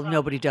profitable,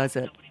 nobody does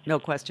it. No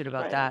question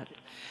about that.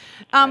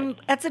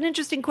 That's an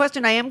interesting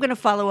question. I am going to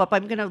follow up.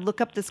 I'm going to look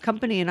up this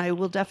company, and I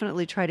will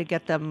definitely try to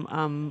get them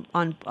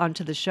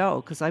onto the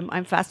show because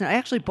I'm fascinated. I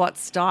actually bought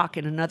stock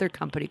in another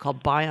company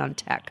called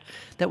BioNTech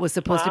that was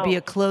supposed to be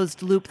a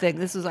closed loop thing.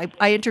 This was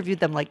I interviewed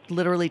them like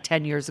literally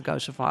 10 years ago,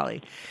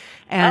 Shefali.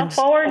 And I'll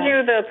forward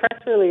you the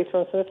press release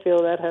from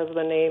Smithfield that has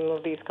the name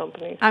of these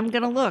companies. I'm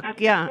going to look.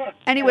 Yeah.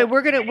 Anyway,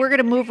 we're going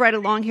to move right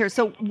along here.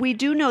 So we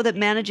do know that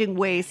managing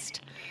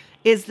waste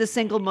is the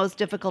single most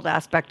difficult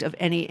aspect of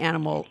any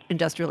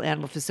industrial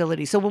animal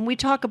facility. So when we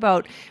talk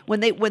about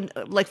when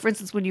like for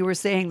instance, when you were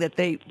saying that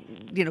they,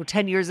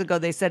 10 years ago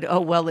they said,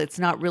 oh, well, it's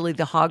not really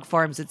the hog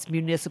farms, it's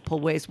municipal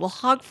waste. Well,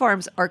 hog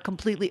farms are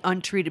completely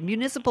untreated.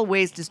 Municipal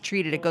waste is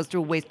treated. It goes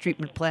through a waste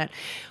treatment plant.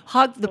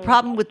 The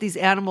problem with these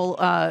animal,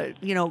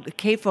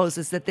 CAFOs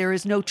is that there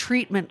is no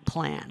treatment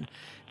plan.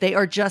 They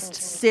are just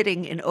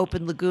sitting in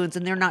open lagoons,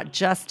 and they're not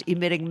just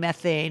emitting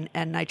methane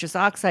and nitrous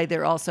oxide.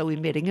 They're also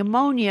emitting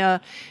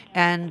ammonia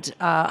and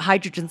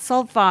hydrogen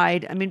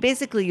sulfide. I mean,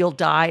 basically, you'll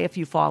die if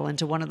you fall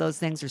into one of those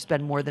things or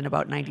spend more than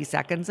about 90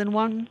 seconds in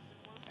one.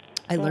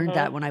 I learned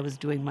that when I was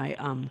doing my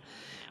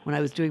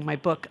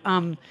book.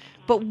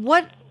 But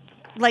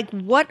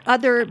what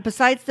other,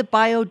 besides the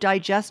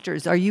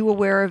biodigesters, are you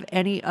aware of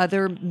any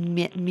other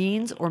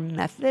means or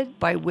method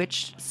by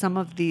which some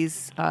of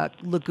these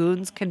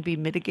lagoons can be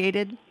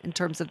mitigated in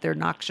terms of their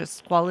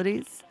noxious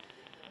qualities?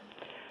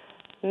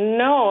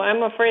 No,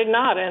 I'm afraid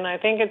not. And I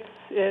think it's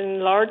in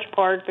large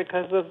part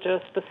because of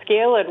just the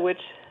scale at which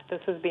this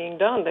is being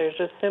done. There's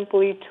just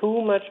simply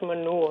too much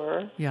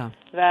manure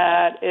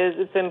that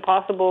it's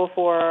impossible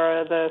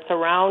for the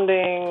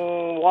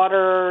surrounding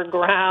water,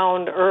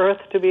 ground, earth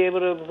to be able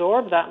to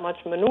absorb that much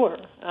manure.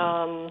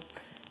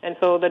 And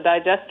so the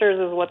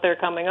digesters is what they're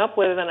coming up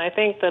with. And I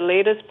think the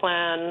latest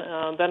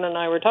plan, Ben and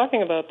I were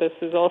talking about this,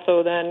 is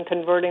also then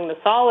converting the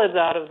solids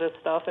out of this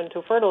stuff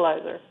into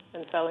fertilizer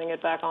and selling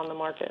it back on the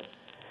market.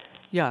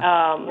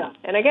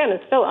 And again,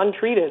 it's still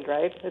untreated,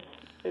 right?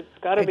 It's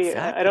got to be,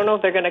 I don't know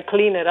if they're going to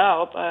clean it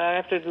up. I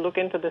have to look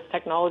into this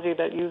technology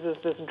that uses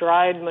this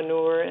dried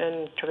manure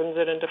and turns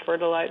it into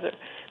fertilizer.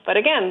 But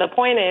again, the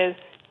point is,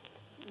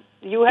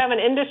 you have an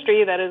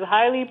industry that is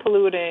highly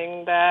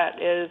polluting,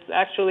 that is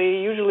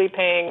actually usually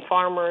paying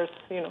farmers,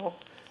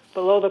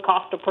 below the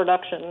cost of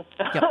production,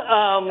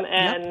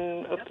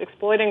 and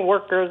exploiting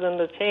workers in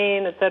the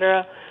chain, et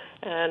cetera,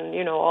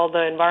 and, all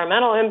the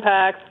environmental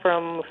impacts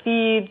from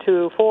feed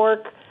to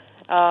fork.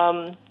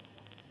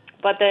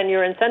 But then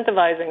you're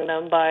incentivizing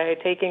them by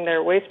taking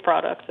their waste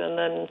products,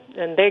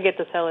 and they get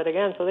to sell it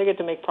again, so they get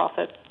to make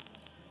profit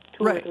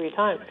two or three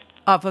times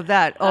off of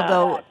that.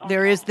 Although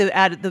there is the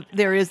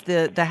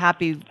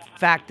happy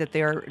fact that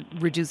they're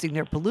reducing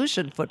their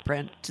pollution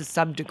footprint to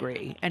some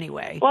degree,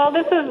 anyway. Well,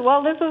 this is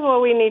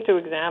what we need to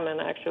examine.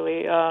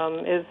 Actually,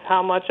 is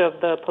how much of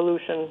the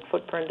pollution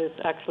footprint is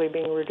actually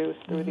being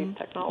reduced through these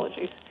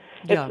technologies.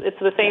 It's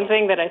the same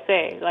thing that I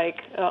say.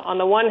 Like, on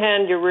the one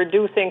hand, you're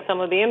reducing some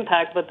of the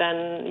impact, but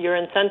then you're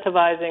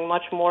incentivizing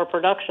much more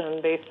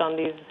production based on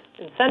these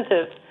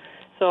incentives.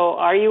 So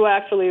are you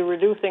actually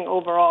reducing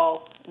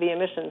overall the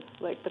emissions?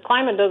 Like, the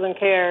climate doesn't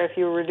care if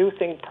you're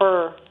reducing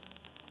per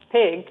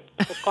pig.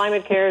 The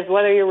climate cares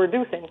whether you're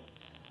reducing.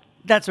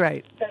 That's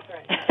right.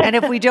 And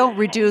if we don't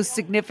reduce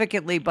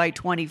significantly by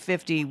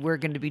 2050, we're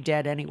going to be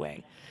dead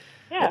anyway.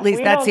 Yeah, at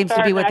least that seems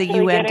to be what the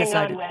UN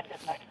decided.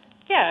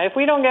 Yeah, if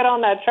we don't get on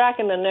that track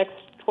in the next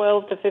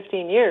 12 to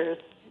 15 years,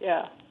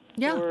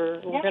 we're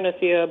going to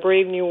see a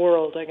brave new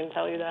world, I can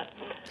tell you that.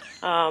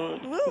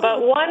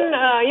 But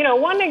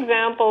one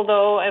example,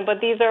 though, but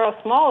these are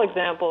small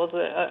examples,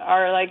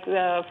 are like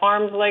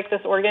farms like this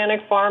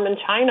organic farm in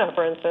China,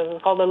 for instance.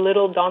 It's called the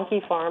Little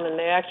Donkey Farm, and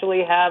they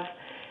actually have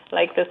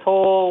like this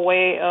whole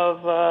way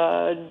of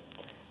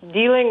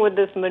dealing with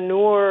this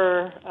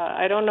manure.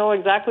 I don't know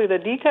exactly the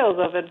details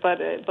of it, but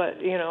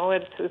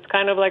it's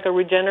kind of like a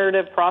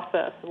regenerative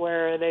process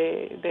where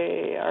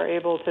they are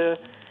able to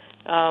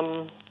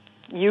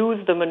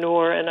use the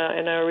manure in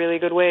a really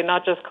good way,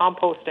 not just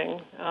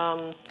composting.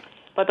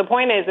 But the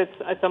point is,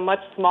 it's a much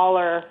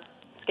smaller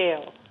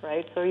scale,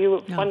 right? So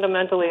you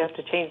fundamentally have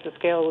to change the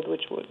scale with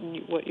which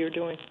what you're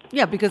doing.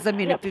 Yeah, because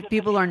if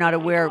people are not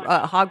aware,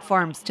 hog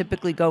farms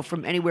typically go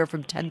from anywhere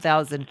from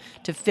 10,000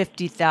 to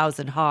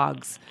 50,000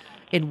 hogs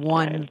in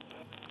one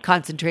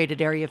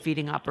concentrated area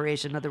feeding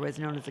operation, otherwise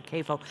known as a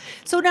CAFO.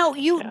 So now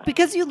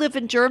because you live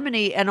in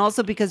Germany, and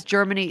also because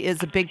Germany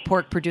is a big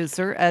pork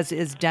producer, as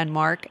is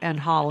Denmark and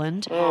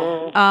Holland,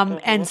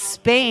 and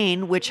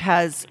Spain, which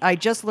has, I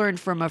just learned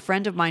from a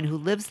friend of mine who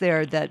lives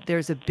there that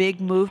there's a big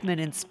movement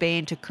in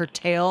Spain to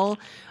curtail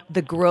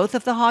the growth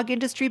of the hog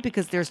industry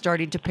because they're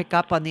starting to pick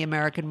up on the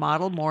American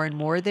model more and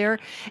more there.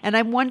 And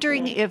I'm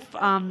wondering if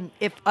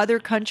other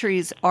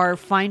countries are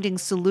finding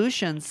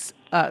solutions,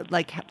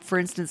 like, for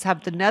instance,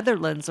 have the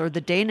Netherlands or the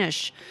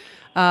Danish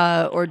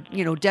or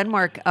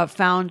Denmark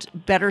found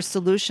better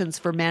solutions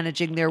for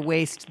managing their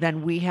waste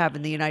than we have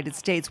in the United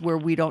States, where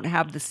we don't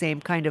have the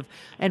same kind of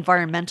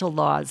environmental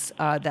laws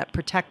that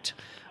protect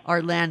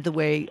our land the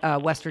way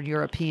Western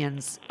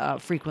Europeans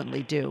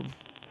frequently do?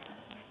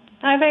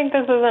 I think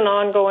this is an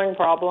ongoing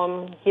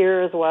problem here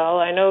as well.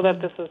 I know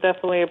that this is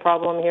definitely a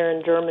problem here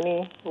in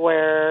Germany,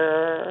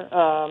 where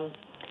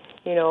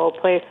a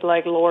place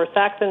like Lower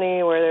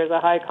Saxony, where there's a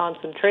high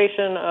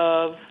concentration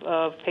of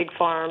pig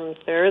farms,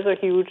 there is a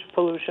huge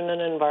pollution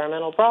and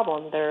environmental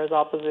problem. There is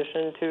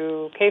opposition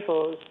to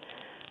CAFOs.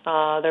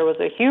 There was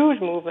a huge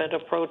movement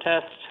of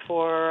protest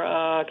for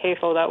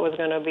CAFO that was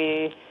going to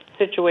be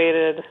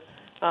situated,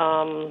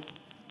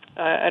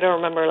 I don't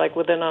remember, like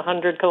within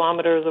 100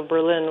 kilometers of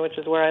Berlin, which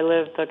is where I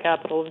live, the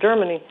capital of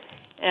Germany.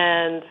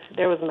 And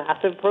there was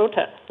massive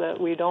protests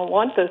that we don't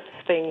want this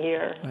thing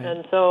here. Right.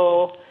 And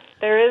so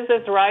there is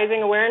this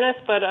rising awareness,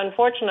 but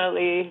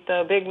unfortunately,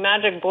 the big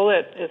magic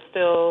bullet is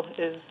still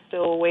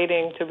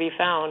waiting to be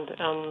found.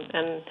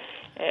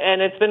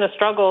 And it's been a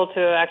struggle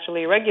to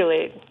actually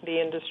regulate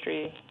the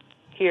industry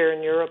here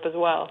in Europe as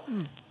well.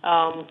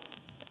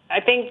 I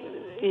think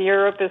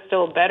Europe is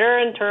still better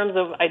in terms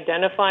of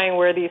identifying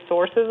where these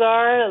sources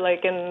are.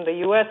 Like in the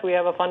U.S., we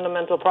have a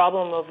fundamental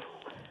problem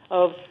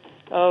of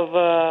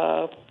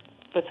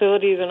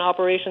facilities and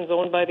operations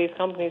owned by these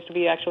companies to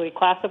be actually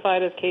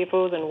classified as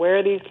CAFOs, and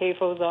where these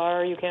CAFOs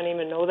are, you can't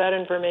even know that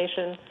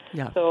information.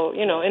 Yeah. So,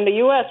 in the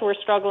U.S., we're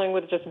struggling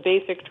with just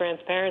basic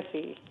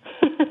transparency.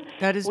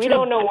 That is we true.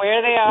 don't know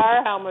where they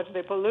are, how much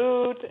they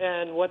pollute,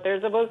 and what they're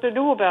supposed to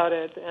do about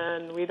it,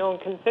 and we don't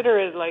consider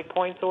it like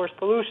point source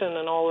pollution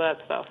and all that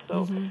stuff.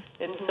 So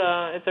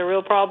it's a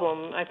real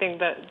problem. I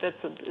think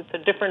it's a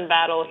different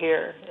battle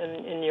here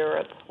in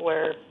Europe,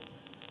 where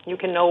you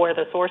can know where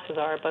the sources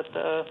are, but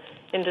the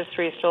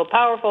industry is still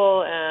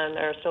powerful, and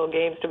there are still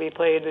games to be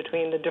played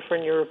between the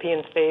different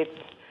European states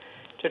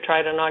to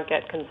try to not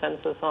get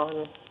consensus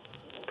on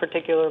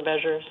particular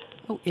measures.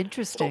 Oh,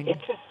 interesting.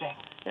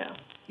 Yeah.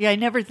 Yeah, I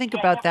never think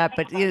about that,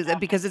 but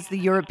because it's the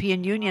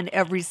European Union,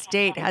 every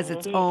state has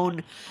its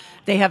own.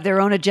 They have their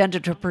own agenda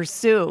to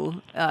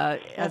pursue.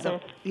 That's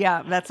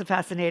a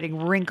fascinating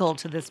wrinkle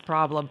to this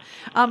problem.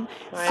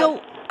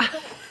 So,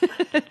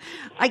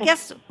 I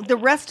guess the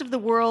rest of the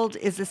world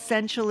is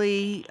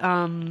essentially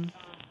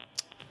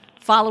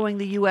following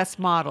the U.S.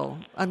 model,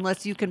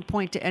 unless you can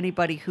point to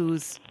anybody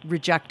who's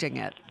rejecting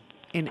it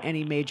in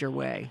any major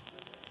way.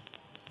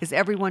 Is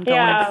everyone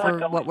going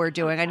for what we're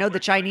doing? I know the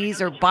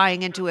Chinese are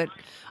buying into it,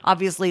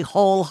 obviously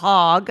whole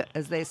hog,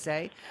 as they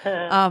say.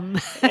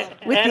 And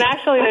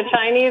actually, the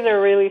Chinese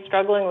are really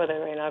struggling with it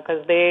right now,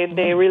 because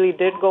they really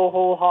did go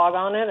whole hog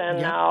on it,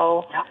 and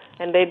now,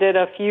 and they did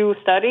a few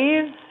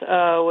studies,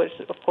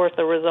 which, of course,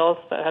 the results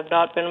that have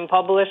not been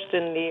published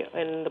in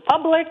the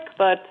public,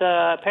 but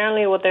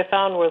apparently what they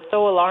found was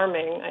so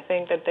alarming. I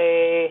think that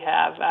they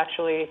have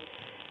actually,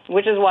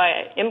 which is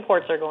why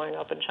imports are going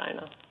up in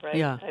China, right?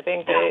 Yeah. I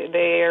think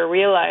they are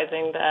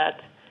realizing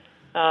that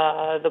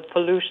the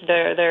pollution,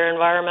 their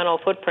environmental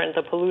footprint,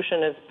 the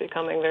pollution is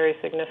becoming very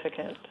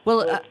significant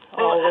with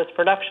all this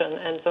production.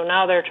 And so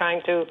now they're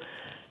trying to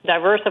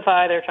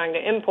diversify, they're trying to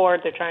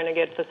import, they're trying to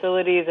get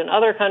facilities in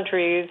other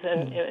countries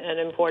and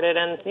import it.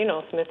 And,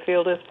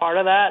 Smithfield is part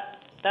of that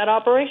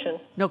operation.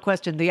 No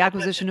question. The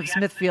acquisition of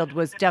Smithfield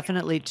was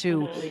definitely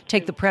to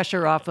take the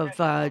pressure off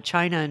of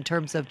China in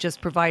terms of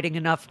just providing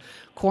enough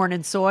corn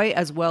and soy,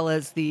 as well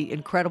as the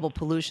incredible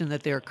pollution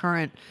that their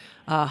current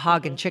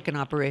hog and chicken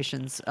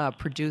operations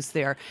produce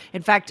there.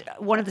 In fact,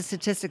 one of the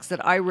statistics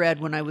that I read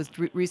when I was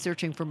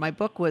researching for my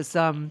book was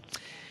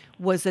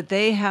that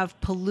they have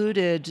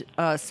polluted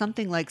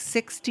something like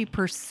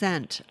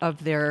 60%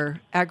 of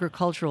their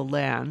agricultural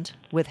land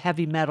with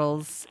heavy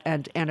metals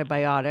and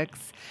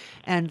antibiotics,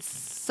 and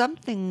some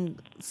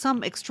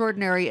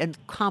extraordinary and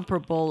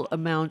comparable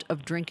amount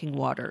of drinking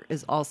water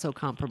is also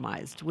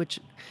compromised, which,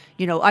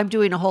 I'm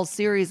doing a whole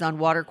series on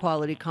water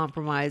quality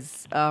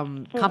compromised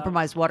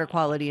water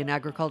quality in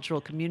agricultural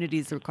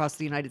communities across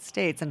the United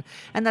States. And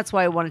that's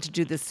why I wanted to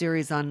do this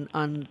series on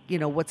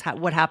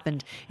what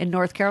happened in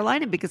North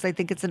Carolina, because I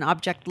think it's an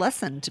object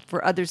lesson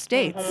for other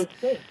states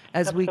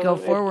as we go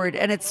forward.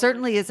 And it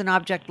certainly is an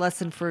object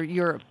lesson for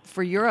Europe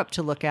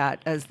to look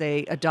at as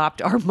they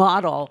adopt our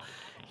model,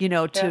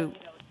 to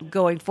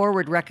going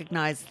forward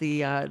recognize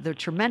the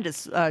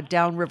tremendous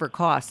downriver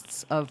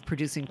costs of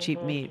producing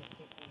cheap meat.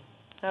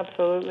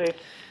 Absolutely.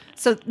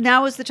 So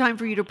now is the time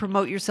for you to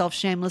promote yourself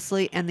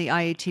shamelessly and the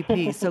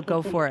IATP, so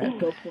go for it.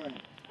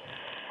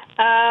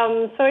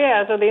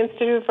 So the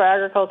Institute for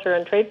Agriculture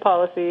and Trade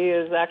Policy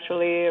is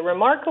actually a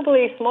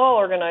remarkably small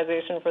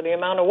organization for the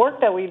amount of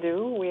work that we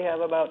do. We have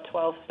about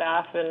 12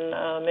 staff in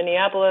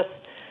Minneapolis,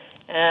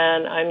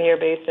 and I'm here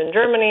based in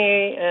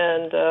Germany,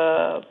 and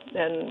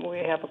we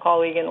have a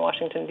colleague in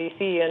Washington,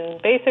 D.C.,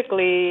 and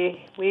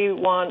basically we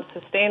want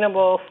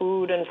sustainable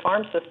food and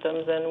farm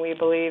systems, and we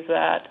believe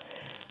that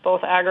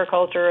both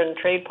agriculture and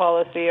trade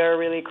policy are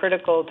really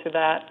critical to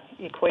that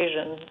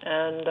equation.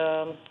 And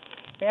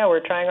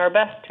we're trying our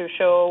best to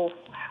show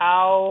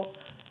how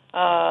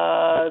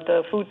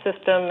the food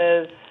system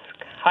is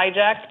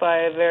hijacked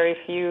by very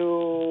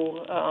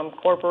few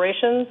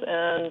corporations,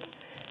 and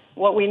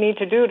what we need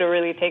to do to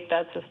really take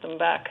that system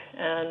back.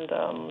 And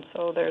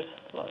so there's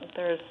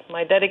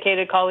my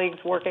dedicated colleagues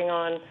working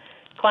on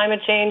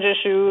climate change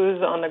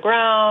issues on the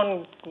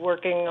ground,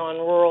 working on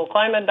rural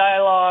climate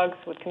dialogues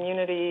with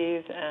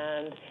communities,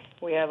 and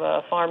we have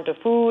a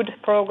farm-to-food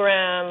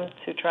program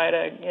to try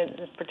to,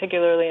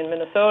 particularly in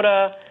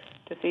Minnesota,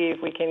 to see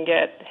if we can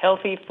get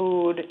healthy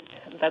food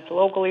that's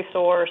locally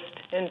sourced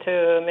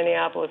into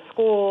Minneapolis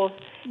schools.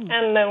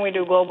 And then we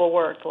do global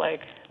work,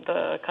 like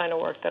the kind of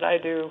work that I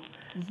do,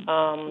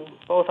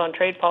 both on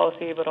trade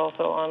policy but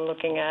also on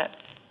looking at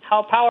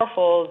how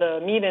powerful the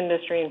meat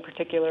industry in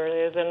particular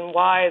is and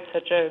why it's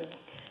such an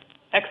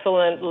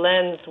excellent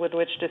lens with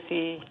which to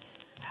see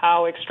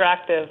how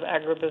extractive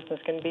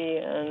agribusiness can be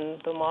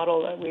and the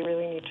model that we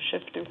really need to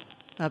shift to.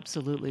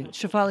 Absolutely.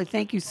 Shefali,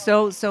 thank you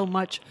so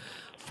much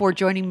for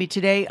joining me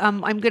today.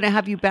 I'm going to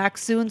have you back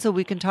soon so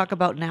we can talk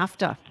about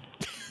NAFTA.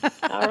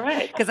 All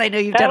right. Because I know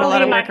you've done a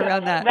lot of work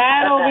around that.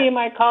 That'll be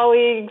my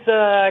colleagues,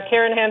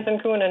 Karen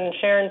Hansen-Kuhn and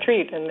Sharon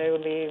Treat, and they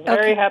would be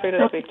very happy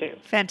to speak to you.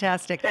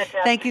 Fantastic.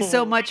 Thank you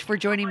so much for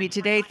joining me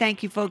today.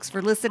 Thank you, folks,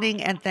 for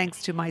listening, and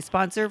thanks to my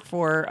sponsor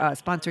for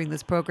sponsoring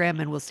this program,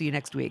 and we'll see you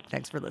next week.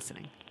 Thanks for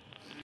listening.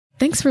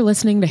 Thanks for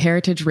listening to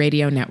Heritage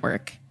Radio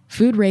Network,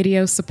 food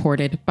radio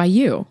supported by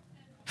you.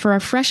 For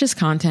our freshest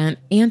content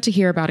and to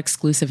hear about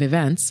exclusive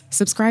events,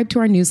 subscribe to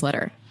our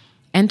newsletter.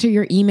 Enter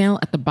your email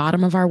at the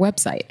bottom of our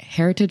website,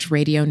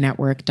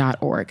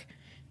 heritageradionetwork.org.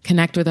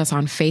 Connect with us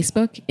on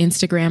Facebook,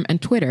 Instagram,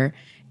 and Twitter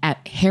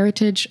at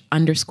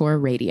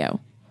heritage_radio.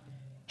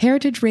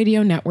 Heritage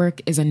Radio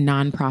Network is a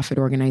nonprofit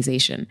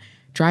organization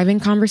driving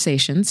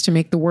conversations to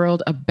make the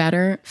world a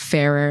better,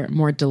 fairer,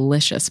 more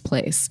delicious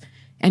place.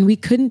 And we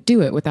couldn't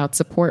do it without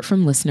support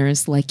from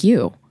listeners like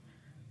you.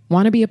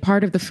 Want to be a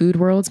part of the food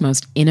world's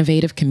most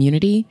innovative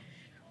community?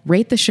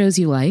 Rate the shows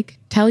you like,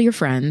 tell your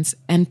friends,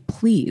 and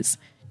please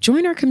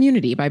join our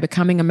community by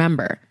becoming a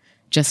member.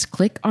 Just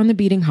click on the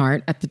beating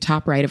heart at the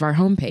top right of our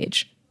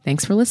homepage.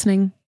 Thanks for listening.